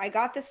trimmer. I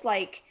got this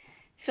like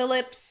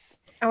Philips.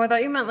 Oh, I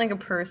thought you meant like a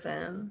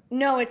person.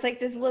 No, it's like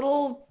this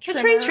little trimmer.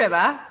 A tree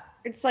trimmer.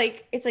 It's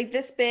like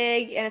this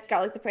big, and it's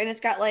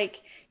got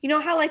like you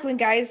know how like when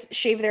guys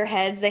shave their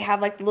heads, they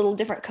have like little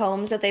different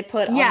combs that they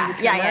put on the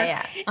trimmer?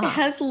 Yeah. It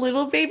has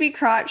little baby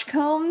crotch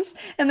combs,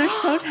 and they're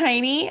so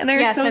tiny, and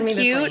they're so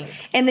cute.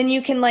 And then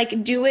you can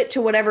like do it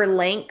to whatever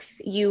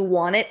length you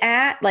want it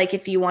at. Like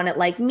if you want it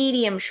like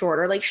medium short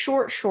or like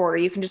short, or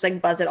you can just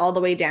like buzz it all the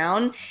way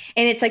down,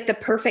 and it's like the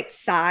perfect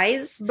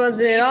size.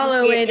 Buzz it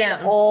all the way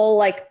down. All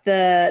like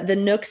the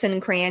nooks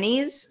and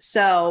crannies.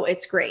 So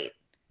it's great.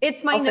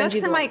 It's my nooks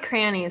and my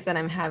crannies that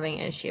I'm having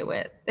issue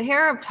with. The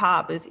hair up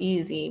top is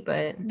easy,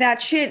 but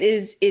that shit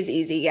is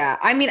easy. Yeah.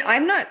 I mean, I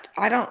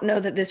don't know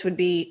that this would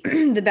be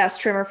the best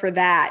trimmer for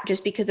that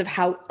just because of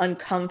how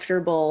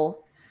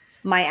uncomfortable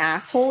my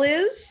asshole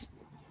is.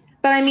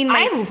 But I mean,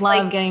 I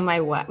love getting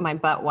my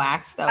butt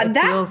waxed though. It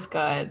feels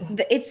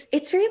good.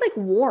 It's very like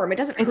warm. It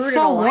doesn't hurt. It's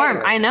so warm.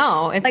 Either. I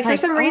know. It's like for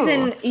some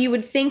reason you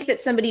would think that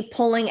somebody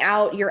pulling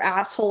out your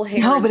asshole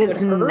hair. No, but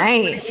it's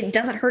nice. It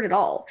doesn't hurt at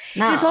all.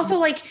 No. And it's also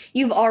like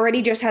you've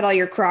already just had all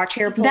your crotch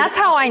hair pulled. That's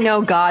how I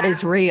know God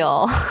is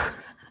real.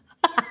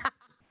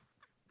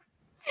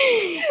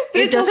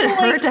 It doesn't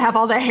hurt to have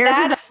all the hairs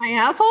in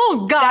my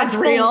asshole. God's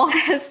real.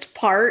 The best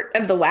part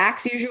of the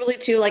wax usually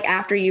too, like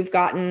after you've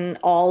gotten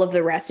all of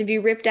the rest of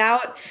you ripped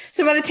out.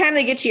 So by the time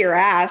they get to your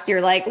ass,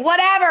 you're like,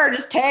 whatever,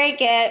 just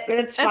take it.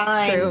 It's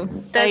fine.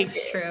 True. That's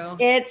true.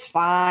 It's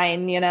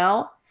fine, you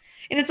know?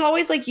 And it's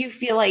always like you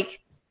feel like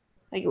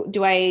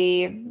do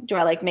I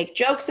like make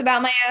jokes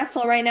about my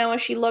asshole right now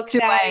as she looks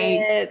at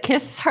it?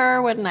 Kiss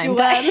her when I'm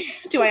done?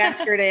 Do I ask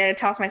her to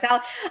toss my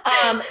salad?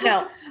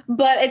 No.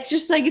 But it's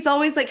just like, it's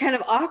always like kind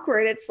of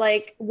awkward. It's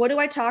like, what do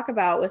I talk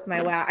about with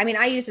my wax? I mean,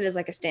 I use it as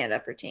like a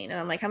stand-up routine, and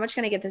I'm like, how much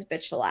can I get this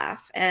bitch to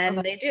laugh? And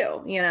they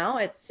do, you know,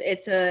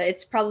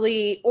 it's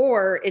probably,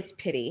 or it's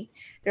pity.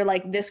 They're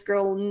like, this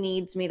girl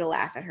needs me to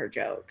laugh at her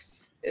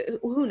jokes.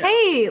 Who knows?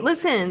 Hey,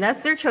 listen,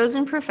 that's their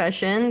chosen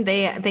profession.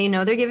 They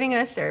know they're giving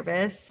us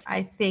service.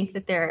 I think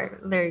that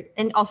they're,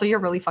 and also you're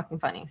really fucking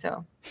funny.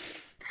 So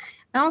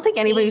I don't think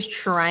anybody's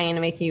trying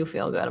to make you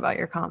feel good about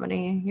your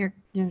comedy. You're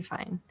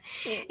fine.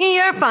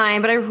 You're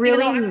fine, but I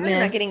really I'm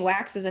not getting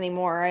waxes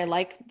anymore. I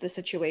like the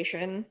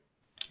situation.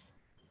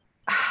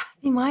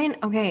 See, mine.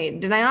 Okay,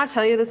 did I not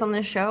tell you this on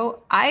this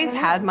show? I've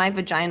had my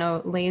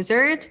vagina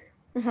lasered.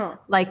 Uh-huh.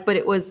 But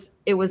it was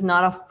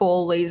not a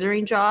full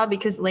lasering job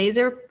because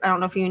laser, I don't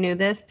know if you knew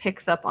this,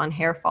 picks up on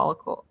hair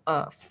follicle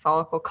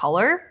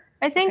color.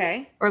 I think,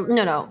 okay. Or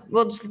no.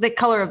 Well, just the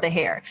color of the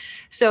hair.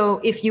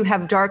 So if you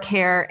have dark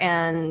hair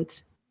and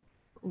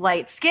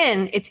light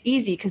skin, it's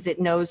easy because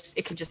it knows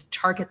it can just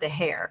target the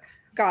hair.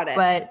 Got it.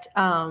 But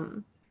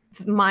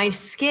my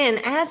skin,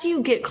 as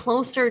you get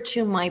closer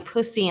to my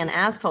pussy and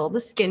asshole, the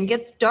skin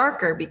gets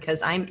darker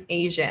because I'm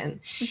Asian.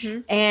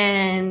 Mm-hmm.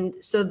 And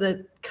so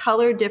the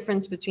color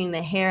difference between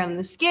the hair and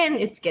the skin,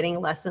 it's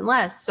getting less and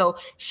less. So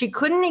she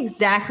couldn't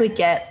exactly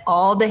get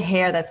all the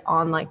hair that's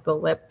on like the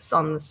lips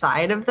on the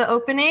side of the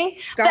opening.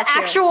 Gotcha. The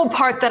actual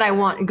part that I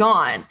want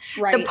gone.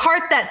 Right. The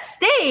part that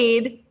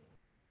stayed,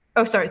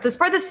 this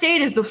part that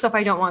stayed is the stuff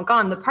I don't want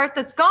gone. The part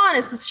that's gone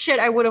is the shit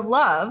I would have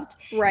loved,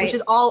 right? Which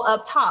is all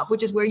up top,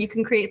 which is where you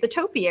can create the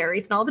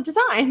topiaries and all the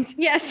designs.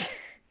 Yes.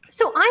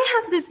 So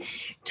I have this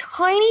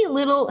tiny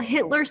little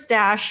Hitler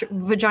stash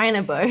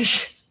vagina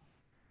bush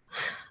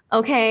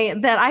Okay,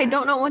 that I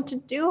don't know what to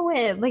do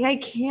with. Like I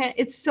can't.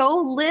 It's so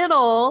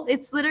little.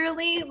 It's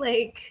literally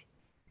like.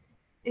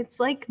 It's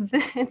like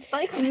it's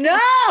like no.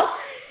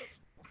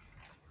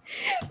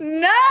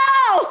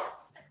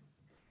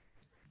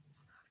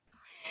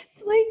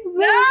 It's like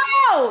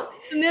no.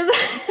 And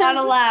this, not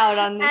allowed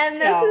on this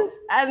and show. This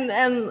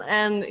is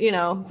and you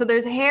know, so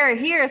there's hair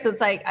here, so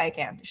it's like I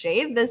can't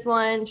shave this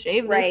one,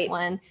 this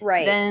one,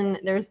 right? Then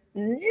there's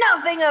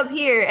nothing up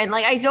here, and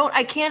like I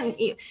can't.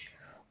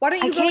 Why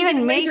don't you go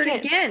even make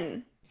it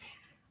again?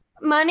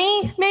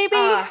 Money, maybe.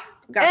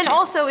 Gotcha. And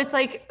also, it's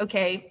like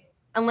okay,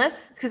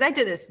 unless because I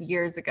did this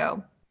years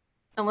ago.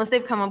 Unless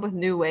they've come up with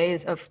new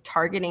ways of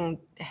targeting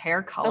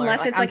hair color.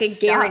 Unless it's like a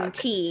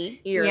guarantee.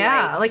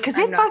 Yeah, like because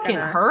it fucking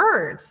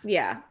hurts.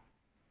 Yeah.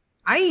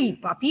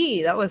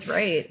 Puppy, that was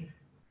right.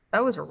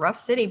 That was a rough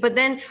city. But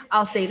then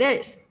I'll say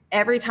this.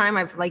 Every time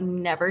I've like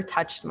never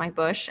touched my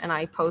bush and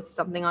I post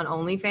something on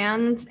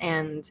OnlyFans,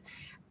 and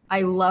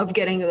I love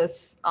getting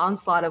this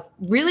onslaught of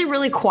really,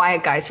 really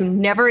quiet guys who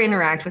never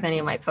interact with any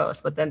of my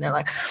posts. But then they're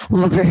like,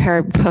 love your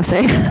hair,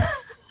 pussy.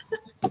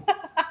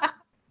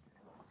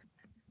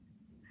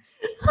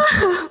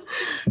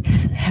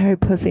 Hairy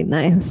pussy,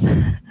 nice.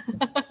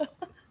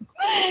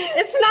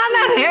 It's not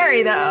that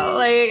hairy though.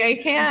 Like I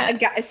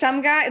can't.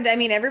 Some guy. I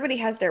mean, everybody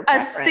has their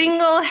preference. A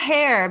single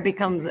hair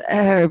becomes a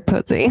hairy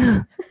pussy.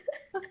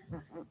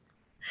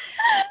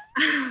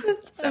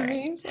 That's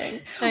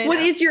amazing. What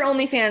is your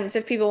OnlyFans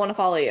if people want to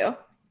follow you?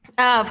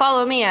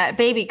 Follow me at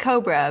Baby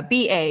Cobra,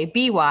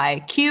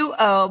 BabyQobra,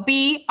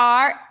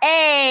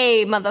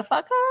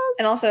 motherfuckers.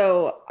 And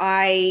also,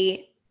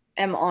 I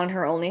am on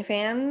her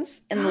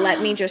OnlyFans, and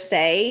let me just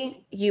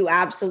say, you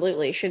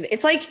absolutely should.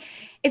 It's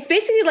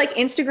basically like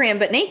Instagram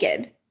but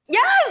naked.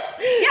 Yes,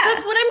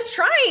 that's what I'm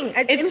trying.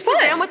 It's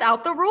Instagram fun.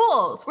 Without the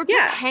rules. We're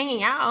just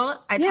hanging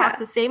out. I talk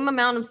the same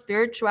amount of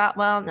spiritual.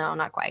 Well, no,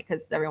 not quite,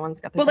 because everyone's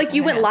got. Well, like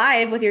you went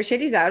live with your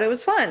titties out. It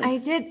was fun. I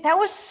did. That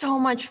was so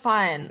much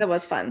fun. That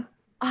was fun.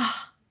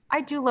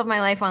 I do love my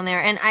life on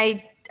there, and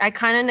I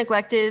kind of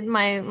neglected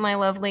my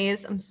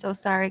lovelies. I'm so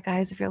sorry,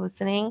 guys, if you're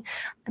listening.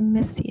 I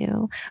miss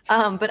you.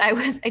 But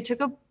I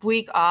took a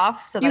week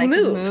off so that I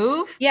could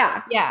move.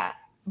 Yeah. Yeah.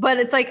 But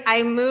it's like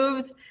I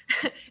moved.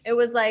 It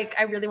was like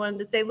I really wanted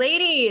to say,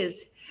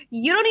 ladies,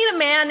 you don't need a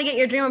man to get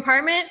your dream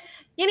apartment.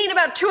 You need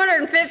about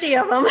 250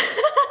 of them.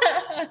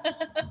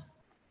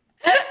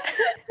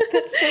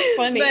 That's so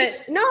funny.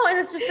 But no, and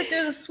it's just like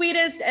they're the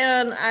sweetest,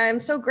 and I'm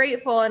so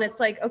grateful. And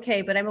it's like,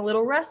 okay, but I'm a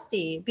little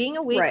rusty. Being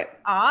a week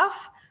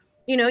off,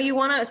 you know, you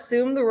want to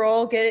assume the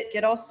role,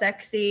 get all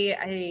sexy.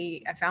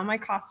 I found my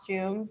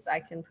costumes. I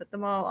can put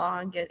them all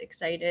on, get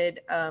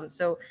excited.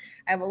 So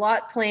I have a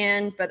lot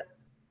planned, but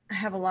I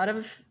have a lot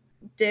of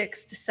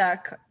dicks to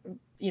suck,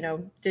 you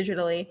know,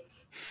 digitally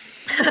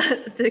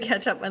to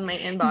catch up with my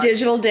inbox.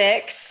 Digital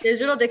dicks.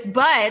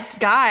 But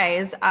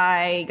guys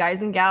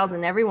and gals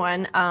and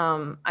everyone,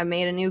 I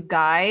made a new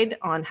guide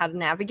on how to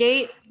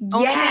navigate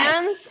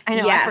OnlyFans. I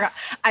know.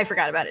 Yes. I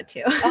forgot about it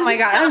too. Oh my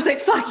God. I was like,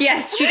 fuck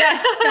yes, she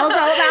does. Tell us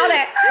all about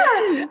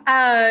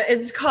it.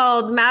 It's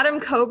called Madam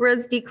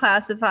Cobra's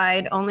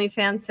Declassified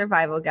OnlyFans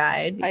Survival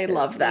Guide. I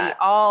love that. We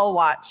all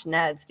watched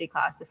Ned's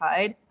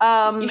Declassified.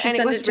 And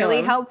it was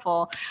really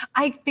helpful.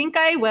 I think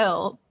I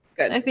will.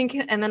 Good. I think,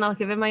 and then I'll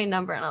give him my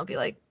number and I'll be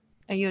like,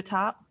 are you a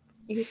top?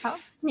 You a top?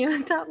 You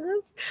want to top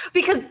this?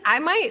 Because I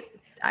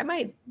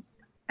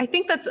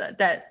think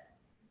that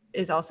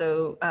is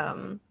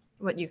also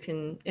what you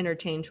can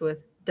interchange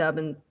with dub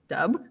and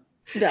dub.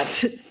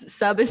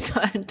 Sub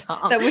and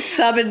dom. That was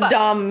sub and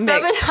dom.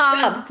 Sub and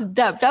dom.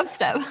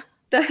 Dubstep.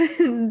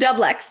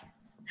 Dublex.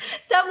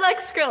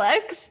 Dublex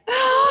Skrillex.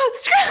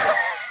 Skrillex.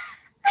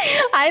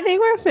 I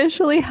think we're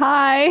officially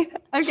high.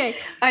 Okay.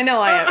 I know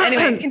I am.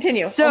 Anyway,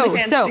 continue. So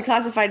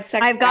declassified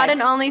sex I've got an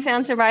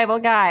OnlyFans survival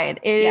guide.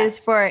 It is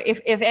for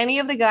if any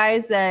of the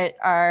guys that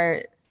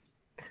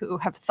who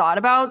have thought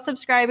about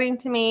subscribing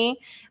to me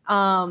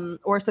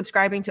or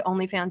subscribing to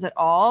OnlyFans at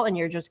all, and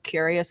you're just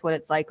curious what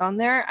it's like on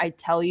there, I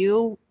tell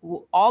you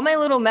all my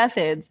little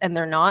methods, and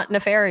they're not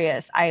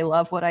nefarious. I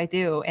love what I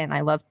do, and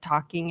I love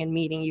talking and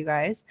meeting you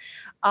guys.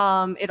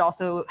 It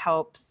also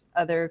helps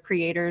other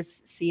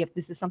creators see if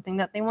this is something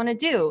that they want to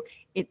do.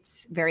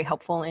 It's very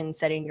helpful in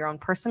setting your own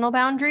personal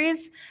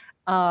boundaries.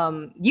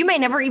 You may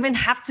never even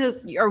have to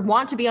or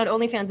want to be on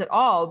OnlyFans at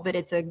all, but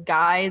it's a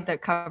guide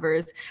that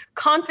covers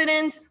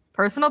confidence,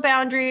 personal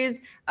boundaries,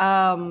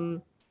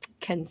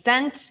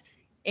 consent,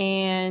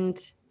 and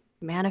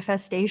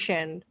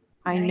manifestation.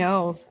 I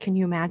know. Can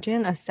you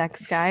imagine a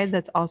sex guide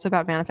that's also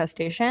about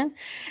manifestation?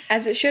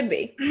 As it should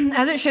be.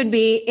 As it should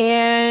be.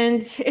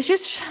 And it's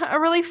just a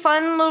really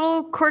fun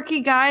little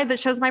quirky guide that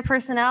shows my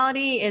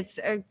personality. It's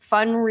a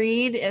fun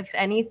read. If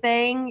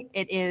anything,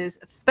 it is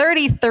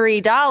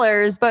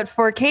 $33. But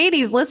for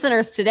Katie's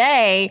listeners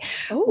today,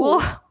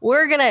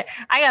 I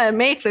gotta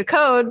make the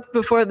code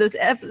before this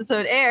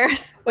episode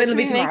airs. Wait, it'll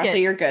be tomorrow, so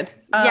you're good.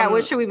 Yeah,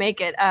 what should we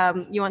make it?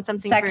 You want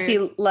something sexy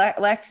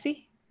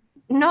Lexi?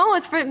 No,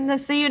 it's for the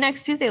See You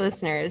Next Tuesday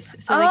listeners,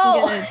 so they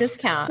can get a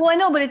discount. Well, I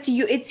know, but it's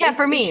you. It's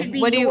for me.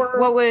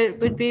 What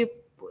would be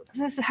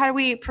this how do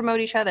we promote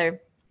each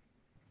other?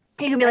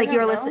 You can be like,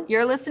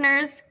 your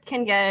listeners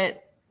can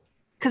get,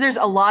 because there's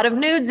a lot of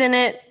nudes in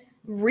it.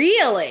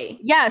 Really?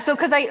 Yeah. So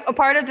because a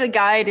part of the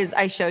guide is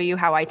I show you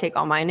how I take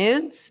all my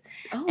nudes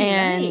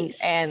and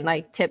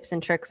like tips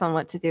and tricks on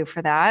what to do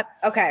for that.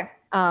 Okay.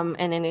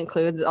 And it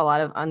includes a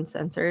lot of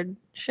uncensored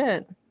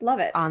shit. Love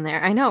it. On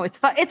there. I know it's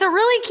fun. It's a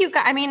really cute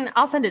guy. I mean,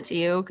 I'll send it to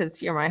you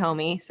because you're my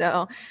homie.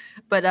 So,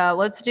 but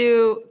let's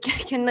do,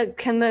 can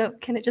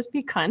it just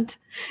be cunt?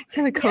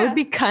 Can the code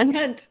be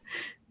cunt?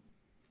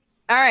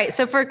 All right.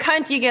 So for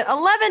cunt, you get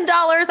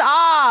 $11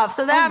 off.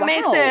 So that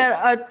makes it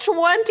a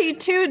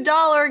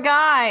 $22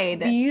 guide.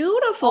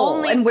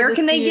 Beautiful. And where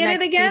can they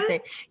get it again?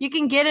 Tuesday. You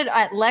can get it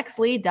at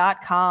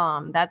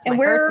lexlee.com. That's my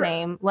first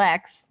name,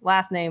 Lex,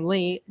 last name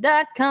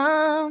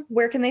Lee.com.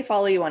 Where can they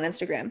follow you on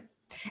Instagram?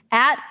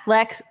 At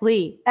Lex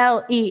Lee,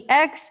 LEXLEE.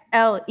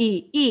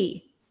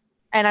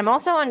 And I'm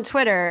also on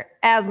Twitter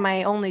as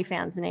my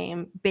OnlyFans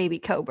name, Baby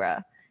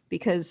Cobra.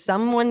 Because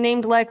someone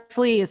named Lex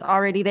Lee is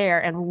already there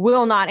and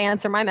will not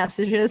answer my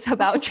messages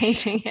about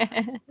changing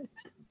it.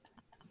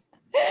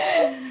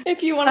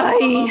 If you want to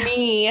follow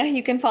me,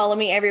 you can follow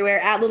me everywhere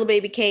at Little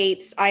Baby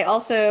Kates. I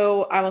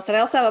also have a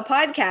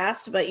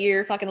podcast, but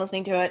you're fucking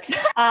listening to it.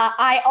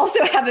 I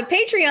also have a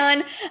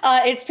Patreon.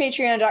 It's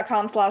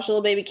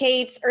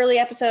patreon.com/littlebabykates. Early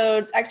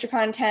episodes, extra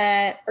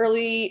content,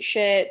 early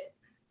shit.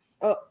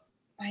 Oh,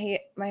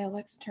 my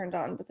Alexa turned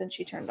on, but then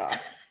she turned off.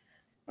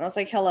 I was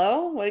like,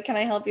 hello, what can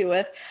I help you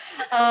with?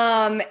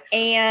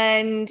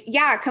 And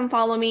yeah, come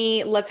follow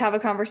me. Let's have a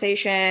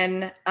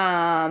conversation.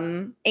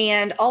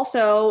 And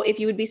also, if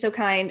you would be so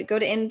kind, go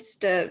to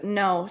Insta.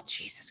 No,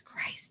 Jesus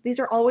Christ. These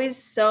are always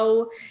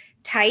so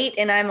tight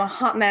and I'm a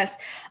hot mess.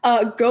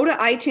 Go to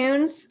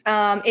iTunes,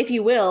 if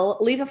you will,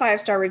 leave a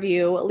 5-star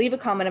review, leave a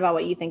comment about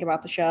what you think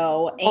about the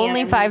show. And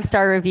only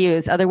 5-star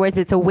reviews. Otherwise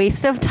it's a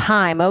waste of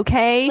time.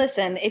 Okay.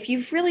 Listen, if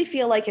you really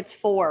feel like it's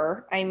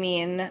 4, I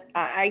mean,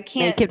 I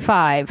can't make it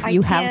 5.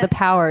 You have the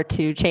power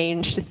to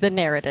change the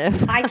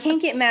narrative. I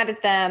can't get mad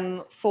at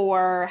them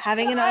for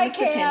having an honest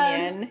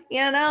opinion,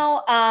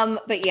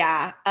 but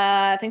yeah,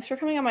 thanks for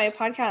coming on my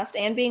podcast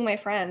and being my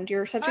friend.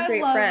 You're such a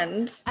great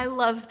friend. I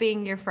love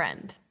being your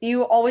friend.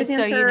 You always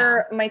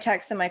answer my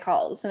texts and my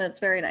calls, and it's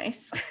very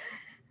nice.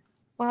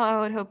 Well,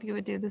 I would hope you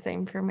would do the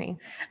same for me.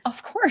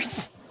 Of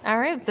course. All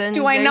right, then.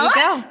 Do I not?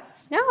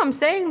 No, I'm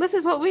saying this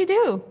is what we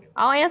do.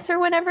 I'll answer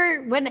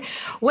whenever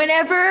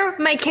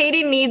my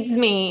Katie needs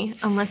me,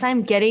 unless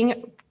I'm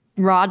getting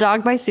raw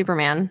dogged by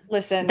Superman.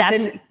 Listen,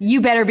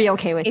 you better be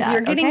okay with that. If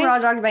you're getting raw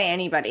dogged by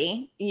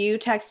anybody, you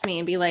text me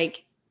and be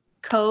like,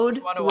 code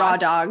raw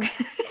dog.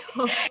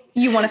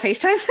 You want to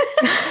FaceTime?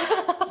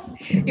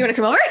 You want to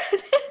come over?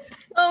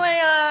 Oh my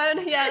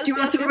God. Yes. Do you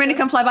want Superman to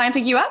come fly by and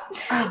pick you up?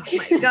 Oh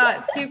my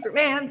God.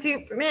 Superman.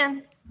 Okay.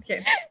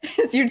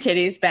 Your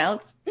titties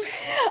bounce.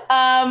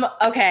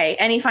 Okay.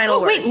 Any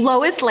final words? Wait,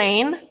 Lois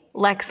Lane,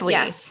 Lex Lee.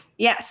 Yes.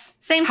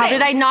 Same. How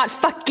did I not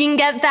fucking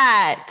get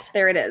that?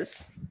 There it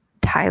is.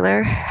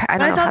 Tyler. I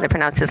don't know how to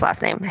pronounce his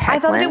last name. I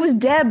thought it was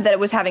Deb that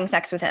was having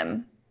sex with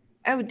him.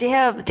 Oh,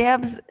 Deb.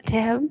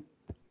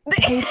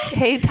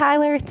 Hey,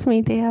 Tyler. It's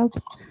me, Deb.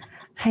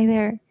 Hi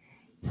there.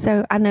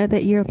 So I know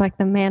that you're like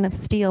the man of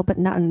steel, but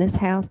not in this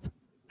house.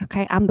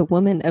 Okay, I'm the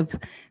woman of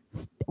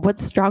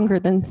what's stronger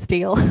than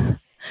steel?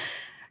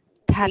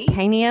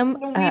 Titanium.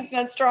 The weed's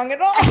not strong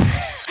at all.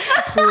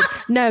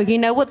 No, you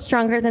know what's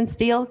stronger than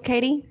steel,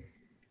 Katie?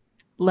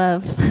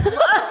 Love. Okay,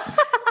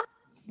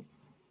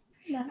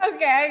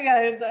 I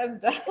got it. I'm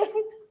done.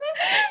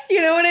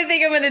 You know what I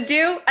think I'm going to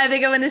do? I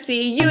think I'm going to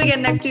see you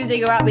again next Tuesday.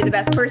 Go out, be the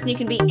best person you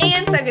can be,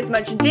 and suck as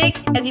much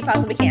dick as you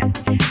possibly can.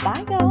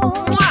 Bye, y'all.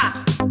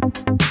 Mwah!